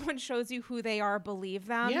when someone shows you who they are, believe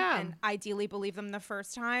them. Yeah. And ideally believe them the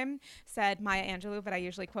first time, said Maya Angelou, but I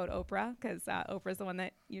usually quote Oprah because Oprah's the one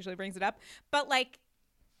that usually brings it up. But like,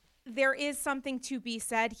 there is something to be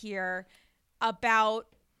said here about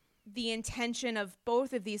the intention of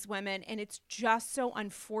both of these women. And it's just so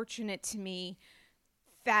unfortunate to me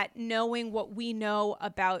that, knowing what we know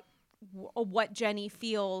about what Jenny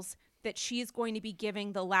feels, that she's going to be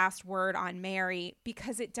giving the last word on Mary,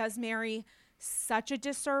 because it does Mary such a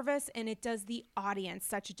disservice and it does the audience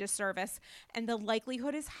such a disservice. And the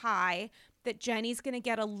likelihood is high that Jenny's going to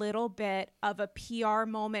get a little bit of a PR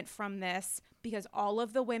moment from this, because all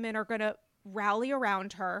of the women are going to rally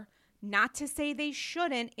around her. Not to say they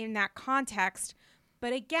shouldn't in that context,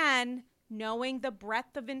 but again, knowing the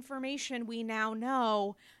breadth of information we now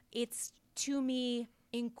know, it's, to me,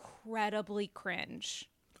 incredibly cringe.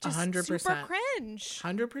 Just 100%. super cringe.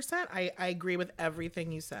 100%. I agree with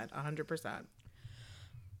everything you said. 100%.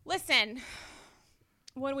 Listen,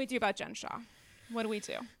 what do we do about Jen Shah? What do we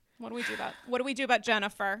do? What do we do about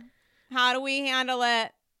Jennifer? How do we handle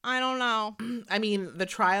it? I don't know. I mean, the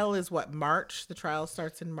trial is March? The trial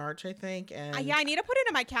starts in March, I think. And yeah, I need to put it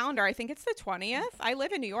in my calendar. I think it's the 20th. I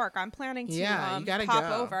live in New York. I'm planning to you gotta pop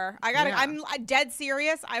go. over. I'm dead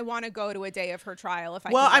serious. I want to go to a day of her trial if I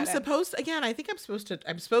Well, can I'm get supposed again, I think I'm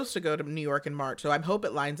supposed to go to New York in March. So I hope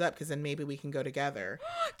it lines up, because then maybe we can go together.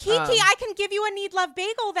 Kiki, I can give you a Need Love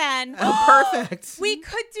bagel then. Oh, perfect. We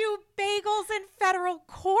could do bagels in federal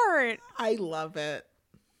court. I love it.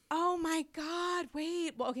 Oh my God.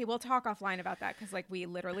 Wait. Well, okay, we'll talk offline about that, because we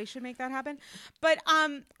literally should make that happen. But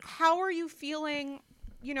how are you feeling?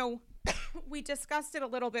 We discussed it a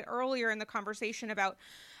little bit earlier in the conversation about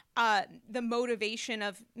the motivation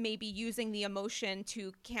of maybe using the emotion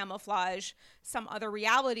to camouflage some other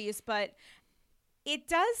realities, but it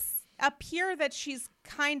does appear that she's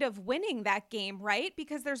kind of winning that game, right?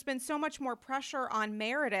 Because there's been so much more pressure on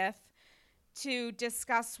Meredith to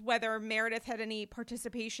discuss whether Meredith had any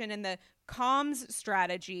participation in the comms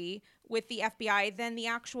strategy with the FBI than the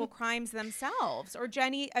actual crimes themselves, or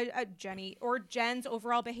Jenny or Jen's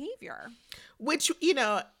overall behavior. Which,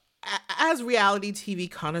 as reality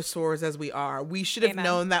TV connoisseurs as we are, we should have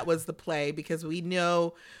known that was the play, because we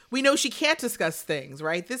know she can't discuss things,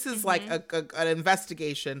 right? This is like an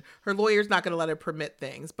investigation. Her lawyer's not going to let her permit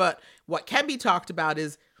things. But what can be talked about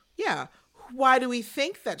is, why do we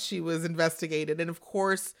think that she was investigated? And of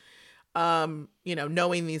course,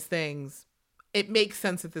 knowing these things, it makes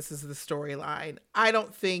sense that this is the storyline. I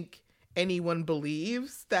don't think anyone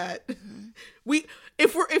believes that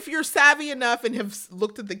if you're savvy enough and have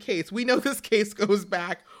looked at the case, we know this case goes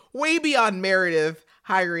back way beyond Meredith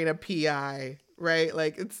hiring a PI, right?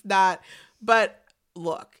 Like, it's not, but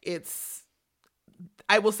look,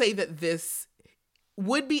 I will say that this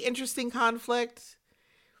would be interesting conflict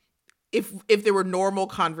if there were normal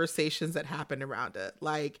conversations that happened around it.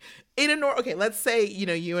 Like, okay, let's say,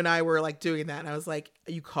 you and I were like doing that, and I was like,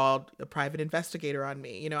 you called a private investigator on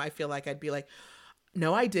me. I feel like I'd be like,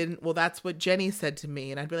 no, I didn't. Well, that's what Jenny said to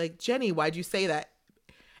me. And I'd be like, Jenny, why'd you say that?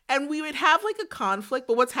 And we would have like a conflict,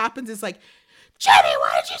 but what happens is like, Jenny,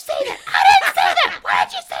 why did you say that? I didn't say that. Why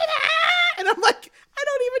did you say that? And I'm like, I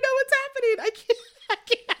don't even know what's happening. I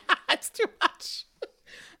can't. It's too much.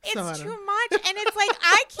 It's too much. And it's like,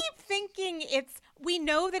 I keep thinking we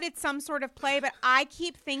know that it's some sort of play, but I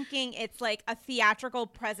keep thinking it's like a theatrical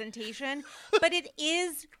presentation. But it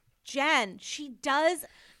is Jen.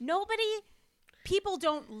 People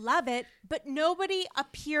don't love it, but nobody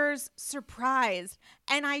appears surprised.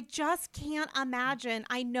 And I just can't imagine.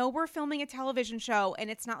 I know we're filming a television show and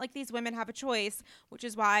it's not like these women have a choice, which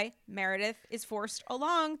is why Meredith is forced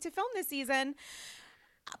along to film this season.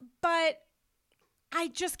 But I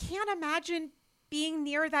just can't imagine being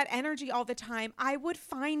near that energy all the time. I would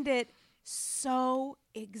find it so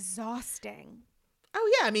exhausting.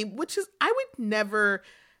 Oh, yeah. I mean, I would never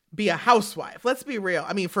be a housewife. Let's be real.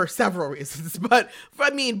 I mean, for several reasons, but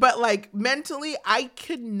like mentally, I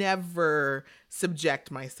could never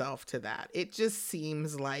subject myself to that. It just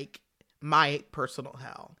seems like my personal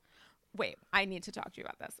hell. Wait, I need to talk to you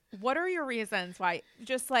about this. What are your reasons why,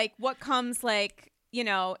 just like what comes like,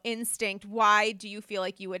 instinct? Why do you feel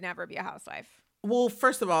like you would never be a housewife? Well,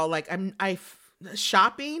 first of all, like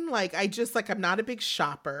shopping, like I'm not a big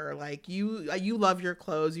shopper. Like you love your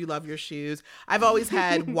clothes, you love your shoes. I've always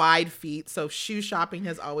had wide feet, so shoe shopping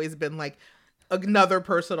has always been like another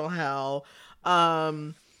personal hell.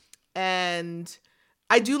 And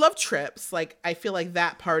I do love trips. Like I feel like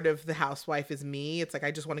that part of the housewife is me. It's like I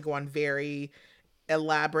just want to go on very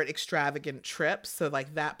elaborate, extravagant trips. So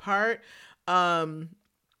like that part. And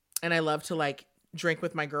I love to like drink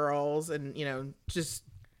with my girls and just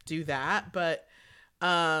do that. But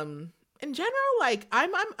in general, like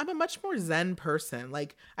I'm a much more zen person.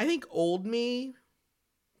 Like I think old me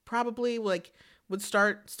probably like would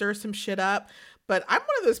stir some shit up. But I'm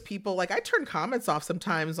one of those people, like I turn comments off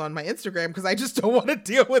sometimes on my Instagram because I just don't want to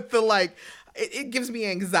deal with the like it gives me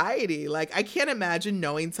anxiety. Like I can't imagine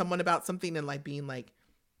knowing someone about something and like being like,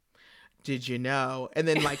 did you know? And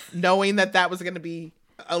then like knowing that was going to be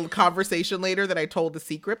a conversation later that I told the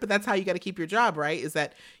secret. But that's how you got to keep your job, right? Is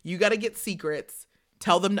that you got to get secrets,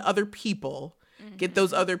 tell them to other people, get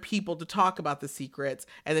those other people to talk about the secrets,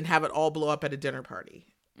 and then have it all blow up at a dinner party.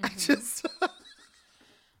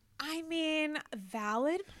 I mean,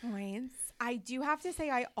 valid points. I do have to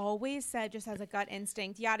say, I always said, just as a gut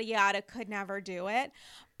instinct, yada, yada, could never do it.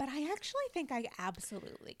 But I actually think I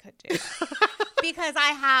absolutely could do it. Because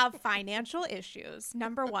I have financial issues,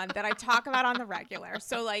 number one, that I talk about on the regular.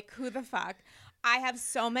 So, like, who the fuck? I have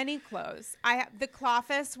so many clothes. The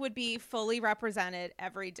Cloffice would be fully represented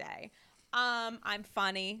every day. I'm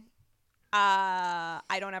funny.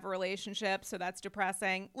 I don't have a relationship, so that's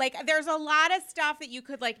depressing. Like, there's a lot of stuff that you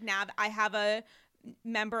could like I have a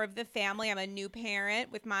member of the family. I'm a new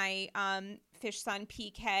parent with my fish son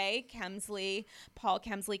PK Paul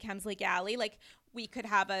Kemsley Galley. Like, I could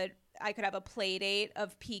have a play date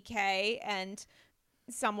of PK and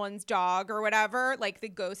someone's dog or whatever. Like the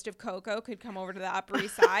ghost of Coco could come over to the Upper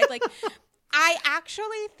East Side. Like, I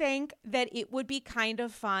actually think that it would be kind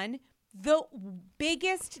of fun. The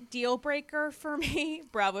biggest deal breaker for me,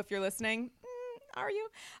 Bravo, if you're listening, are you?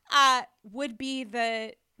 Would be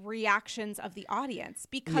the reactions of the audience,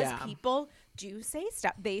 because people do say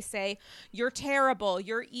stuff. They say, you're terrible,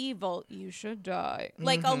 you're evil, you should die.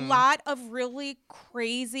 Like a lot of really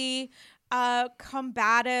crazy,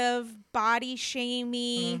 combative, body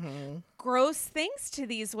shamey, gross things to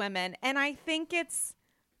these women. And I think it's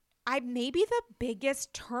maybe the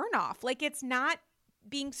biggest turnoff. Like, it's not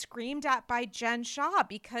being screamed at by Jen Shah,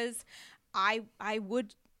 because I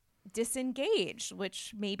would disengage,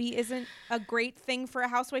 which maybe isn't a great thing for a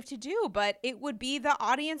housewife to do, but it would be the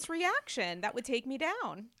audience reaction that would take me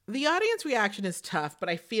down. The audience reaction is tough, but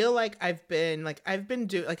I feel like I've been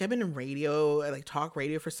in radio, like talk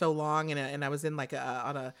radio for so long, and I was in like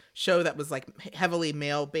on a show that was like heavily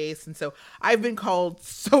male based, and so I've been called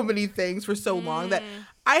so many things for so long that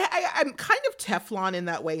I'm kind of Teflon in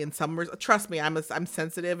that way. In some words, trust me, I'm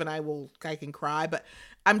sensitive and I can cry, but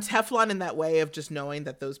I'm Teflon in that way of just knowing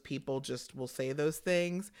that those people just will say those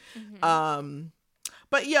things.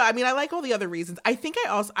 But yeah, I mean, I like all the other reasons. I think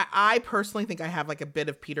I personally think I have like a bit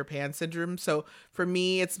of Peter Pan syndrome. So for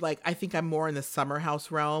me, it's like, I think I'm more in the Summer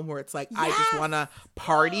House realm, where it's like, I just want to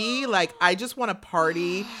party. Like, I just want to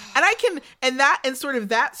party. And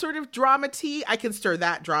that sort of drama tea, I can stir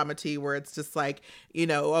that drama tea where it's just like,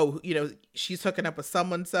 she's hooking up with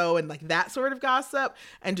someone-so, and like that sort of gossip,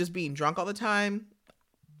 and just being drunk all the time.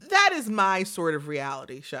 That is my sort of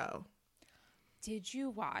reality show. Did you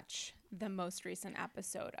watch the most recent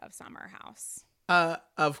episode of Summer House?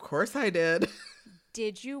 Of course I did.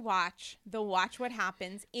 Did you watch Watch What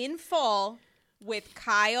Happens in full with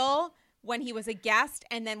Kyle when he was a guest,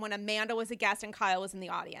 and then when Amanda was a guest and Kyle was in the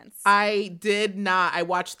audience? I did not. I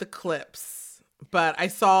watched the clips, but I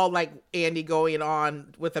saw like Andy going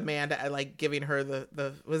on with Amanda, like giving her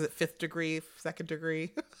the was it 5th degree, 2nd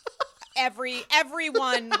degree?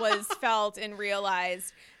 Everyone was felt and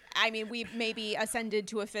realized. I mean, we maybe ascended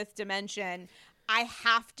to a 5th dimension. I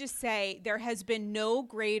have to say there has been no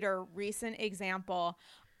greater recent example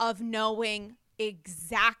of knowing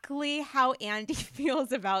exactly how Andy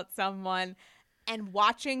feels about someone and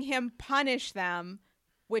watching him punish them,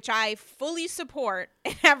 which I fully support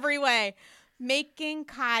in every way, making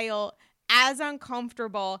Kyle as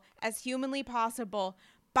uncomfortable as humanly possible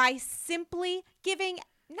by simply giving,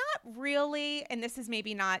 not really, and this is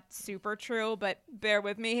maybe not super true, but bear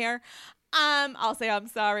with me here. I'll say I'm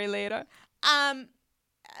sorry later. Not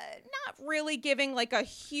really giving like a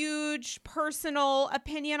huge personal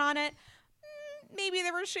opinion on it. Maybe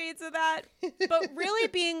there were shades of that, but really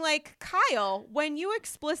being like, Kyle, when you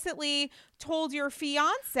explicitly told your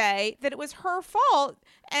fiance that it was her fault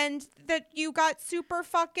and that you got super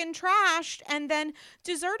fucking trashed and then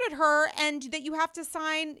deserted her, and that you had to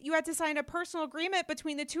sign a personal agreement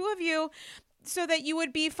between the two of you so that you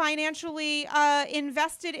would be financially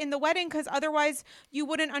invested in the wedding, because otherwise you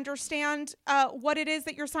wouldn't understand what it is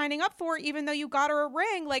that you're signing up for, even though you got her a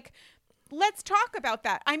ring. Like, let's talk about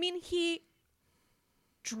that. I mean, he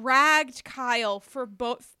dragged Kyle for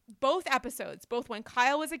both episodes, both when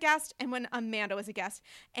Kyle was a guest and when Amanda was a guest.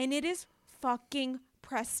 And it is fucking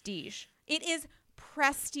prestige. It is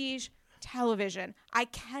prestige television. I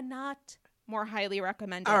cannot more highly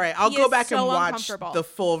recommend it. All right, I'll go back so and watch the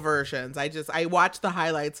full versions. I watched the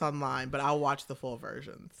highlights online, but I'll watch the full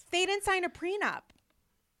versions. They didn't sign a prenup.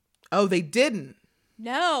 Oh, they didn't?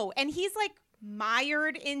 No. And he's like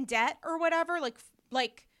mired in debt or whatever,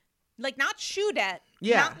 like not shoe debt.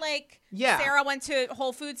 Yeah. Not like Sarah went to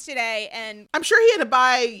Whole Foods today and I'm sure he had to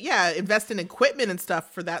buy, invest in equipment and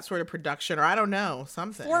stuff for that sort of production, or I don't know,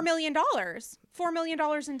 something. $4 million. $4 million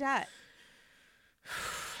in debt.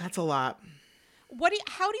 That's a lot.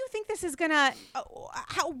 How do you think this is gonna?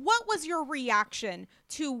 What was your reaction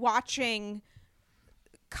to watching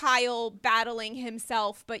Kyle battling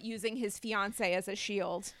himself but using his fiance as a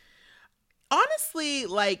shield? Honestly,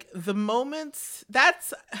 like the moments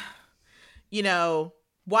that's,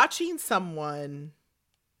 watching someone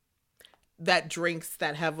that drinks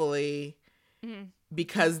that heavily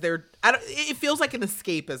because it feels like an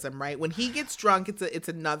escapism, right? When he gets drunk, it's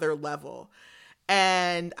another level.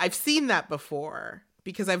 And I've seen that before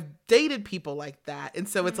because I've dated people like that. And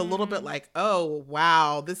so it's a little bit like, oh,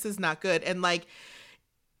 wow, this is not good. And like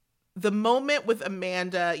the moment with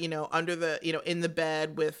Amanda, under the, in the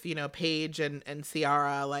bed with, Paige and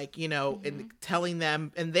Ciara, like, and telling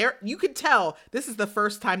them, and you could tell this is the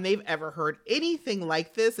first time they've ever heard anything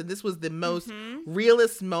like this. And this was the most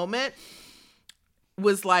realist moment,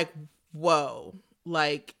 was like, whoa,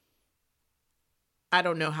 like, I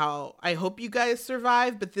don't know how, I hope you guys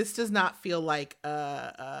survive, but this does not feel like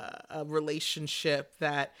a relationship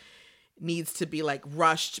that needs to be like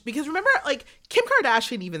rushed. Because remember, like Kim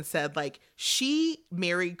Kardashian even said, like, she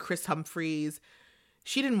married Chris Humphries.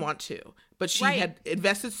 She didn't want to, but she had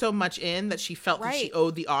invested so much in that she felt that she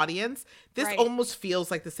owed the audience. This almost feels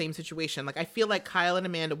like the same situation. Like, I feel like Kyle and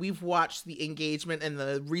Amanda, we've watched the engagement and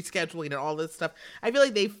the rescheduling and all this stuff. I feel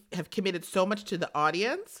like they have committed so much to the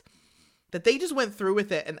audience that they just went through with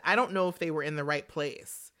it, and I don't know if they were in the right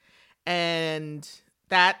place. And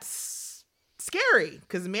that's scary,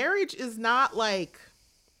 because marriage is not like,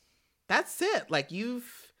 that's it. Like,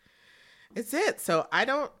 it's it. So I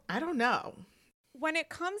don't know. When it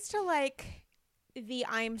comes to like the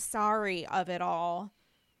I'm sorry of it all,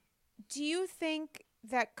 do you think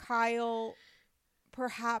that Kyle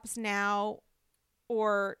perhaps now,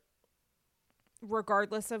 or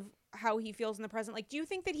regardless of how he feels in the present, like, do you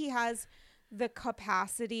think that he has the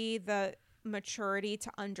capacity, the maturity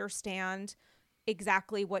to understand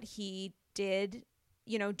exactly what he did,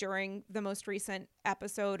 during the most recent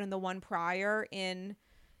episode and the one prior, in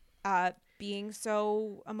being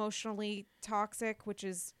so emotionally toxic, which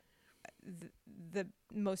is the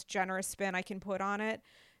most generous spin I can put on it,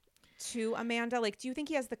 to Amanda? Like, do you think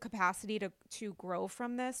he has the capacity to grow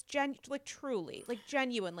from this? Like, truly, like,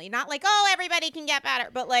 genuinely, not like, oh, everybody can get better,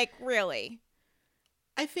 but like, really?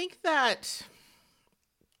 I think that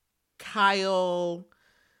Kyle,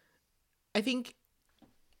 I think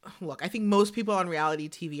most people on reality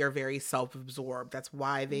TV are very self-absorbed. That's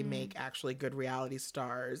why they make actually good reality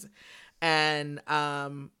stars. And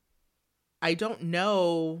I don't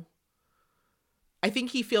know. I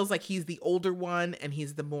think he feels like he's the older one and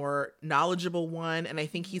he's the more knowledgeable one. And I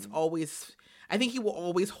think he will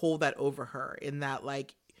always hold that over her, in that,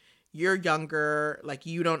 like, you're younger, like,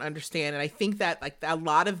 you don't understand. And I think that, like, a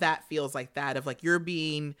lot of that feels like that, of like, you're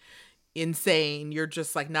being insane. You're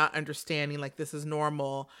just like not understanding, like, this is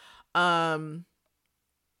normal. I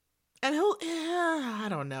And I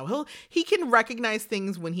don't know. He can recognize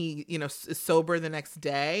things when he, is sober the next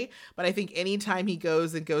day. But I think anytime he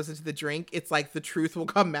goes into the drink, it's like the truth will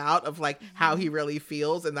come out of like how he really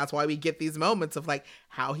feels. And that's why we get these moments of like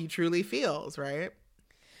how he truly feels, right?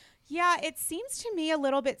 Yeah, it seems to me a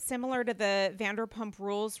little bit similar to the Vanderpump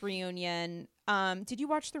Rules reunion. Did you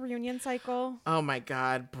watch the reunion cycle? Oh my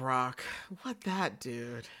God, Brock. What that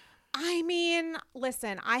dude? I mean,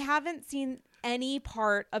 listen, I haven't seen any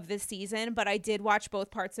part of this season, but I did watch both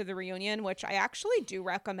parts of the reunion, which I actually do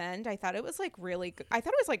recommend. I thought it was like really good. I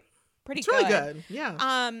thought it was like pretty good. It's really good.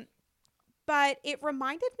 Yeah. But it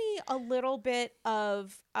reminded me a little bit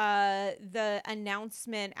of the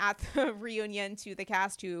announcement at the reunion to the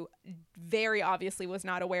cast, who very obviously was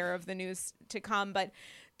not aware of the news to come, but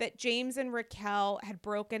that James and Raquel had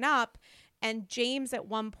broken up. And James at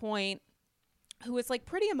one point, who was like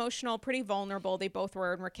pretty emotional, pretty vulnerable, they both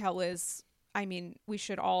were, and Raquel is, I mean, we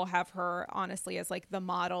should all have her honestly as like the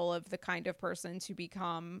model of the kind of person to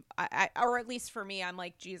become, or at least for me, I'm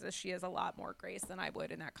like, Jesus, she has a lot more grace than I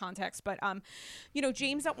would in that context. But,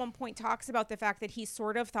 James at one point talks about the fact that he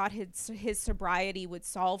sort of thought his sobriety would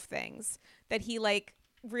solve things, that he like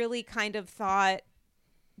really kind of thought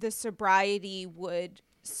the sobriety would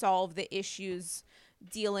solve the issues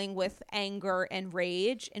dealing with anger and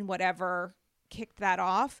rage and whatever kicked that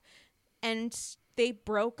off. And they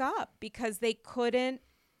broke up because they couldn't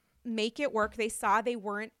make it work. They saw they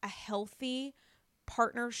weren't a healthy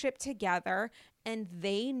partnership together, and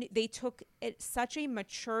they took such a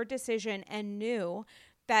mature decision and knew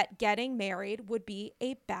that getting married would be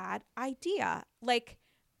a bad idea. Like,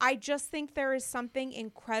 I just think there is something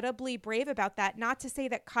incredibly brave about that. Not to say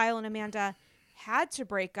that Kyle and Amanda had to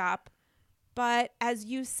break up, but as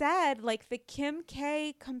you said, like the Kim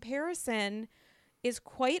K comparison is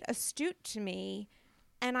quite astute to me.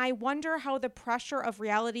 And I wonder how the pressure of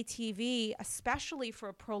reality TV, especially for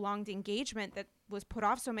a prolonged engagement that was put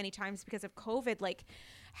off so many times because of COVID, like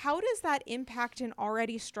how does that impact an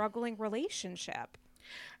already struggling relationship?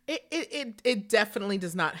 It definitely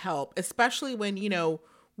does not help, especially when,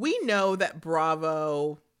 we know that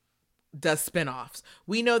Bravo does spinoffs.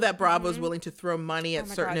 We know that Bravo's willing to throw money at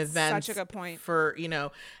certain events. Such a good point. For,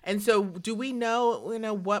 and so do we know,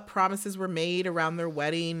 what promises were made around their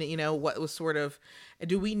wedding? What was sort of,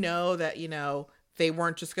 do we know that, they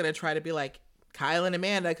weren't just going to try to be like Kyle and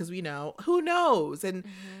Amanda, because who knows? And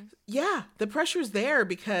yeah, the pressure's there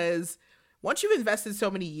because once you've invested so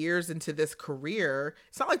many years into this career,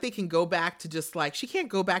 it's not like they can go back to just like, she can't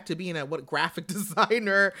go back to being a graphic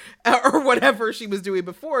designer or whatever she was doing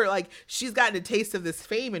before. Like, she's gotten a taste of this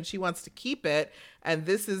fame and she wants to keep it. And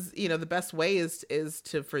this is, the best way is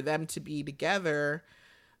for them to be together,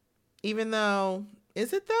 even though,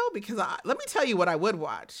 is it though? Because let me tell you what I would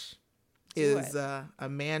watch is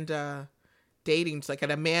Amanda dating, like an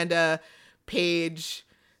Amanda Paige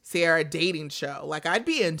Sierra dating show. Like, I'd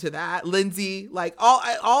be into that. Lindsay, like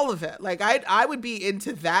all of it. Like, I would be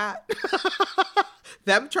into that.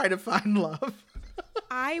 Them trying to find love.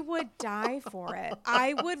 I would die for it.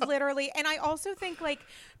 I would literally, and I also think like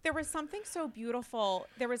there was something so beautiful.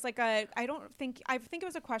 There was like I think it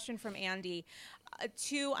was a question from Andy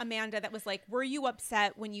to Amanda that was like, were you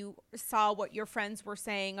upset when you saw what your friends were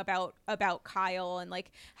saying about Kyle, and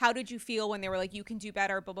like, how did you feel when they were like, you can do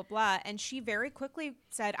better, blah, blah, blah. And she very quickly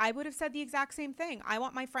said, I would have said the exact same thing. I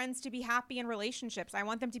want my friends to be happy in relationships. I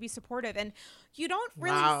want them to be supportive. And you don't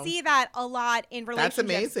really see that a lot in relationships.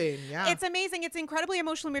 That's amazing. Yeah. It's amazing. It's incredibly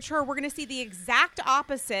emotionally mature. We're going to see the exact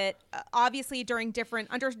opposite, obviously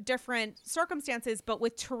under different circumstances, but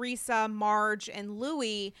with Teresa, Marge, and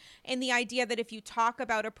Louis, and the idea that if you talk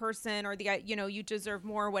about a person or you deserve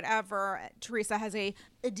more, whatever, Teresa has a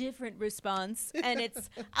different response, and it's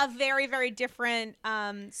a very, very different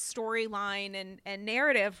storyline and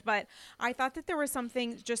narrative. But I thought that there was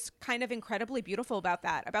something just kind of incredibly beautiful about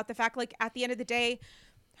that, about the fact, like, at the end of the day,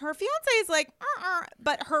 her fiance is like,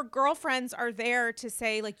 but her girlfriends are there to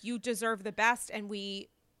say, like, you deserve the best, and we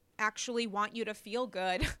actually want you to feel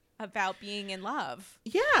good about being in love.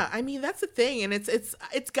 Yeah, I mean, that's the thing. And it's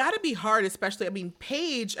got to be hard, especially, I mean,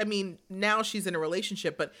 Paige, now she's in a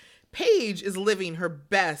relationship, but Paige is living her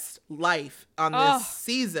best life on this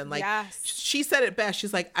season. Like, yes. She said it best.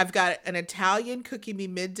 She's like, I've got an Italian cooking me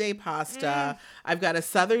midday pasta. I've got a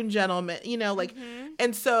Southern gentleman,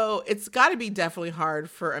 and so it's got to be definitely hard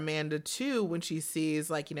for Amanda too, when she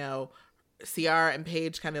sees, like, Ciara and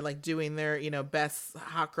Paige kind of like doing their, best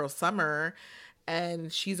hot girl summer.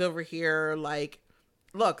 And she's over here like,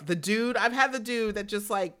 look, I've had the dude that just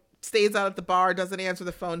like stays out at the bar, doesn't answer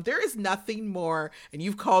the phone. There is nothing more. And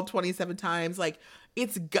you've called 27 times. Like,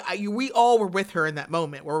 we all were with her in that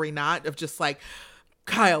moment, were we not? Of just like,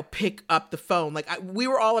 Kyle, pick up the phone. Like, we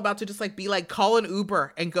were all about to just like be like, call an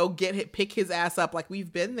Uber and go pick his ass up. Like,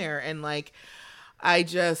 we've been there. And like, I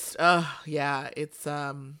just, yeah, it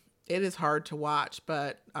is hard to watch,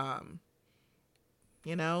 but,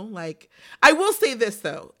 you know, like, I will say this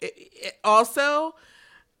though, it also,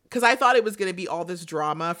 because I thought it was going to be all this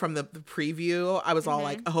drama from the preview. I was all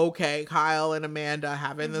like, okay, Kyle and Amanda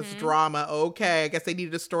having this drama. Okay, I guess they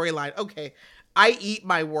needed a storyline. Okay, I eat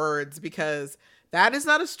my words because that is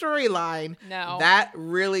not a storyline. No. That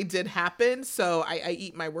really did happen. So I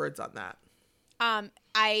eat my words on that.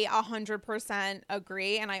 I 100%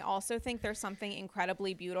 agree. And I also think there's something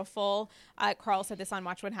incredibly beautiful. Carl said this on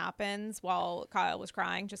Watch What Happens while Kyle was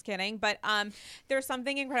crying. Just kidding. But there's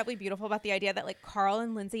something incredibly beautiful about the idea that like Carl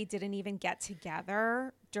and Lindsay didn't even get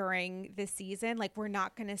together during this season. Like, we're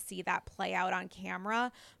not going to see that play out on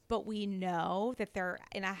camera, but we know that they're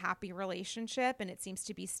in a happy relationship and it seems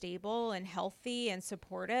to be stable and healthy and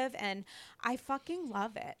supportive. And I fucking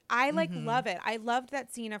love it. I love it. I loved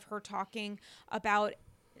that scene of her talking about,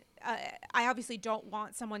 I obviously don't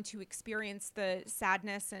want someone to experience the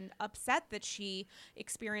sadness and upset that she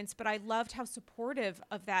experienced, but I loved how supportive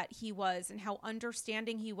of that he was and how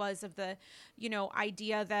understanding he was of the, you know,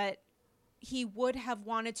 idea that he would have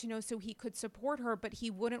wanted to know so he could support her, but he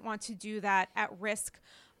wouldn't want to do that at risk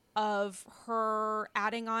of her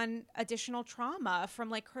adding on additional trauma from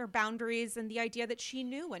like her boundaries and the idea that she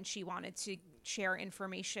knew when she wanted to share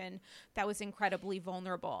information that was incredibly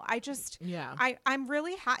vulnerable. I'm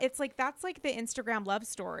really it's like, that's like the Instagram love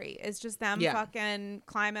story is just them fucking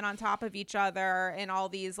climbing on top of each other in all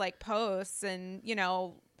these like posts and, you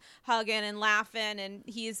know, hugging and laughing, and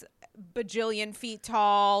he's bajillion feet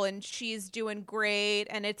tall and she's doing great,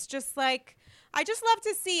 and it's just like, I just love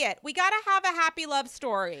to see it. We got to have a happy love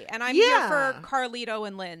story. And I'm here for Carlito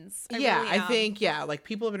and Linz. I think, like,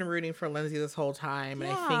 people have been rooting for Lindsay this whole time. And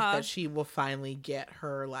I think that she will finally get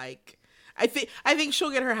her, like, I think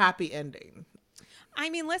she'll get her happy ending. I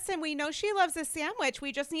mean, listen, we know she loves a sandwich.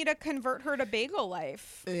 We just need to convert her to bagel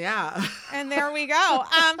life. Yeah. And there we go.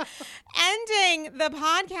 Ending the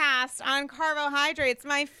podcast on carbohydrates,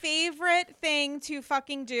 my favorite thing to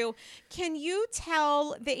fucking do. Can you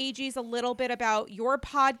tell the AGs a little bit about your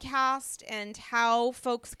podcast and how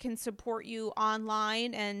folks can support you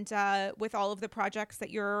online and with all of the projects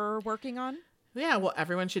that you're working on? Yeah, well,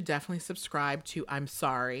 everyone should definitely subscribe to I'm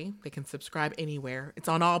Sorry. They can subscribe anywhere. It's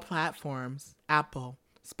on all platforms. Apple,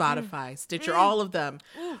 Spotify, Stitcher, all of them.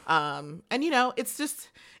 And, you know, it's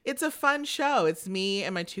a fun show. It's me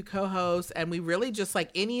and my two co-hosts, and we really just like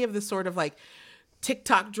any of the sort of like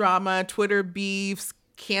TikTok drama, Twitter beefs,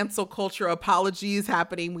 cancel culture apologies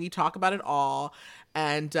happening. We talk about it all.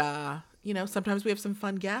 And, you know, sometimes we have some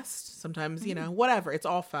fun guests. Sometimes, you know, whatever. It's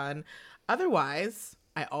all fun. Otherwise,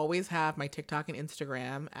 I always have my TikTok and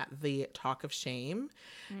Instagram at The Talk of Shame.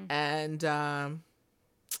 And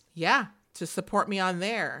to support me on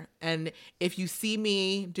there. And if you see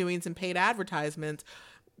me doing some paid advertisements,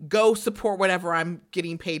 go support whatever I'm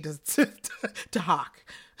getting paid to hawk.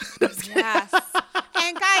 Yes.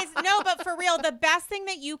 And guys, no, but for real, the best thing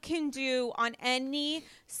that you can do on any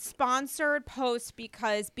sponsored post,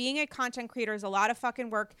 because being a content creator is a lot of fucking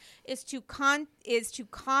work, is to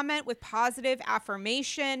comment with positive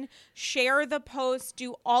affirmation, share the post,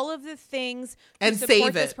 do all of the things to and support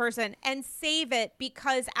save this it. person and save it,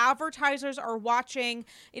 because advertisers are watching.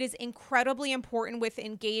 It is incredibly important with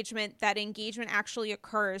engagement that engagement actually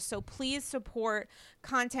occurs. So please support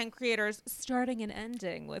content creators, starting and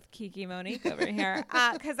ending with Kiki Monique over here,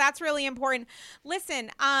 because that's really important. Listen,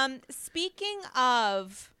 speaking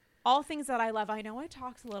of all things that I love, I know I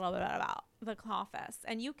talked a little bit about the Clawfest,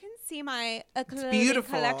 and you can see my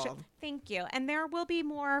beautiful collection. Thank you. And there will be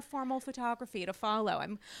more formal photography to follow.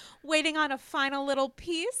 I'm waiting on a final little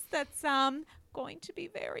piece that's going to be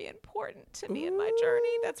very important to me in my journey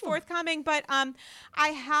that's forthcoming. But I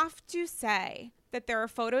have to say that there are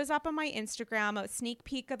photos up on my Instagram, a sneak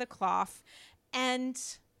peek of the cloth. And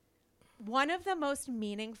one of the most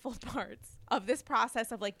meaningful parts of this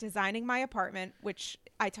process of like designing my apartment, which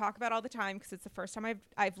I talk about all the time because it's the first time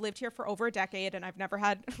I've lived here for over a decade and I've never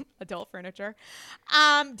had adult furniture.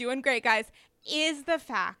 Doing great, guys, is the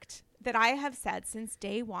fact that I have said since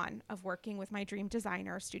day one of working with my dream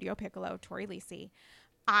designer, Studio Piccolo, Tori Lisi,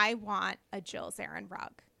 I want a Jill Zarin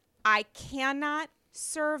rug. I cannot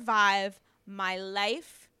survive my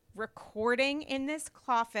life recording in this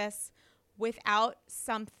Clawfest without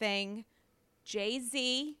something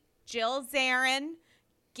Jay-Z, Jill Zarin,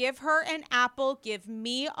 Give her an apple. Give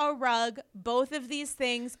me a rug. Both of these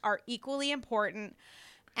things are equally important.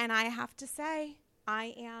 And I have to say,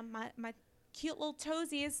 I am my cute little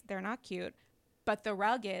toesies. They're not cute, but the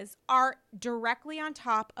rug are directly on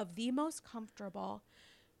top of the most comfortable,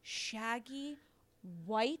 shaggy,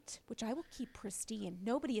 white, which I will keep pristine.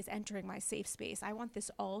 Nobody is entering my safe space. I want this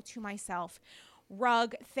all to myself.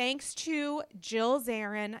 Rug, thanks to Jill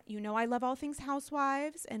Zarin. You know I love all things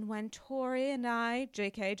housewives. And when Tori and I,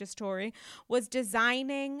 JK, just Tori, was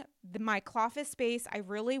designing my Cloffice space, I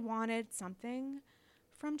really wanted something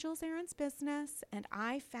from Jill Zarin's business. And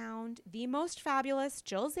I found the most fabulous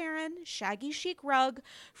Jill Zarin shaggy chic rug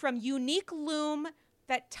from Unique Loom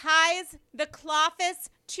that ties the Cloffice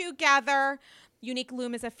together. Unique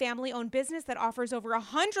Loom is a family-owned business that offers over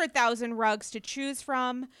 100,000 rugs to choose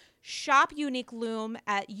from. Shop Unique Loom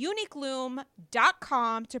at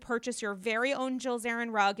uniqueloom.com to purchase your very own Jill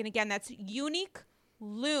Zarin rug. And again, that's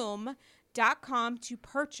uniqueloom.com to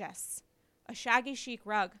purchase a shaggy chic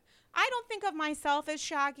rug. I don't think of myself as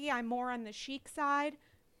shaggy. I'm more on the chic side,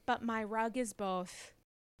 but my rug is both.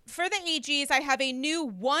 For the AGs, I have a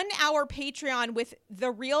new 1-hour Patreon with The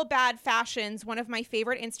Real Bad Fashions, one of my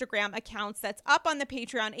favorite Instagram accounts that's up on the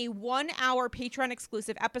Patreon, a 1-hour Patreon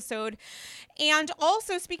exclusive episode. And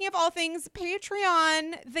also, speaking of all things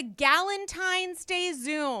Patreon, the Galentine's Day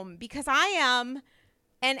Zoom, because I am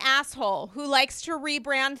an asshole who likes to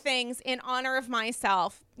rebrand things in honor of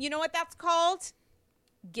myself. You know what that's called?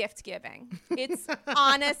 Gift giving. It's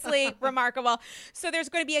honestly remarkable. So there's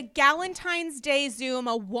going to be a Galentine's Day Zoom,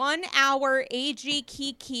 a 1-hour AG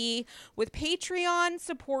Kiki with Patreon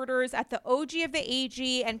supporters at the OG of the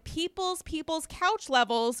AG and People's Couch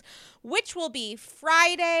levels, which will be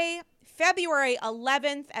Friday, February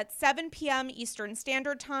 11th at 7 p.m. Eastern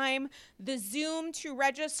Standard Time. The Zoom to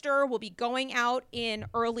register will be going out in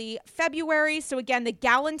early February. So again, the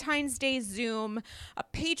Galentine's Day Zoom, a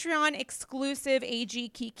Patreon exclusive AG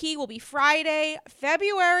Kiki, will be Friday,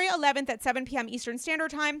 February 11th at 7 p.m. Eastern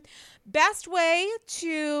Standard Time. Best way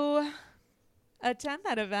to attend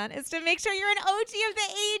that event is to make sure you're an OG of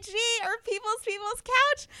the AG or People's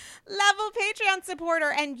Couch level Patreon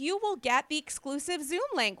supporter, and you will get the exclusive Zoom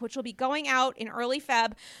link, which will be going out in early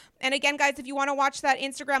Feb. And again, guys, if you want to watch that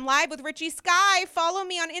Instagram live with Richie Sky, follow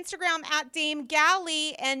me on Instagram at Dame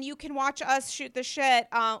Galley, and you can watch us shoot the shit.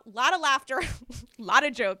 A lot of laughter, a lot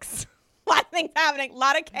of jokes, a lot of things happening, a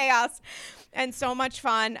lot of chaos, and so much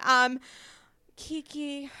fun.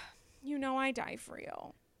 Kiki, you know I die for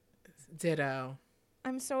you. Ditto.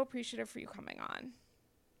 I'm so appreciative for you coming on.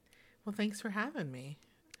 Well, thanks for having me.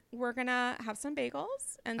 We're going to have some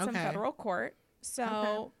bagels and some federal court.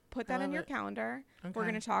 So put that in your calendar. Okay. We're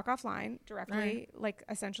going to talk offline directly, like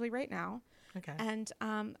essentially right now. Okay. And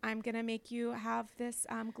I'm going to make you have this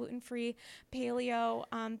gluten-free paleo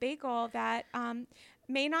bagel that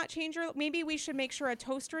may not change your... Maybe we should make sure a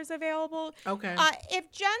toaster is available. Okay.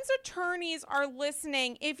 If Jen's attorneys are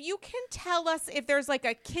listening, if you can tell us if there's like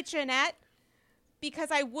a kitchenette,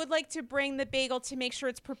 because I would like to bring the bagel to make sure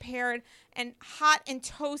it's prepared and hot and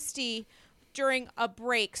toasty during a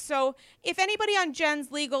break. So if anybody on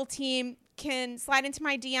Jen's legal team can slide into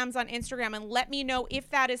my DMs on Instagram and let me know if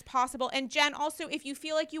that is possible. And Jen, also, if you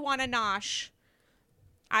feel like you want a nosh,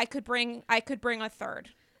 I could bring a third.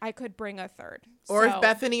 Or if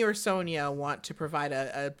Bethany or Sonia want to provide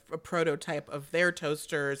a prototype of their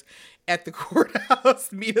toasters at the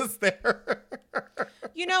courthouse, meet us there.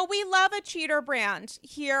 You know, we love a cheater brand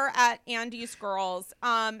here at Andy's Girls.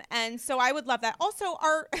 And so I would love that. Also,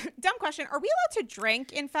 our dumb question, are we allowed to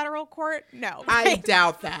drink in federal court? No. Right? I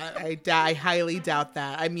doubt that. I highly doubt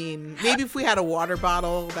that. I mean, maybe if we had a water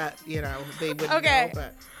bottle that, you know, they wouldn't know,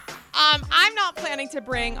 but... I'm not planning to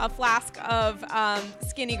bring a flask of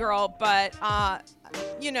Skinny Girl, but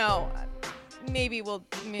you know, maybe we'll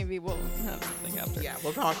have something after. Yeah,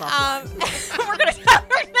 we'll talk offline. We're gonna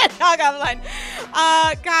talk offline.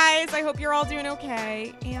 Guys, I hope you're all doing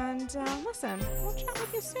okay. And listen, we'll chat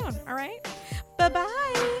with you soon. All right, bye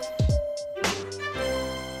bye.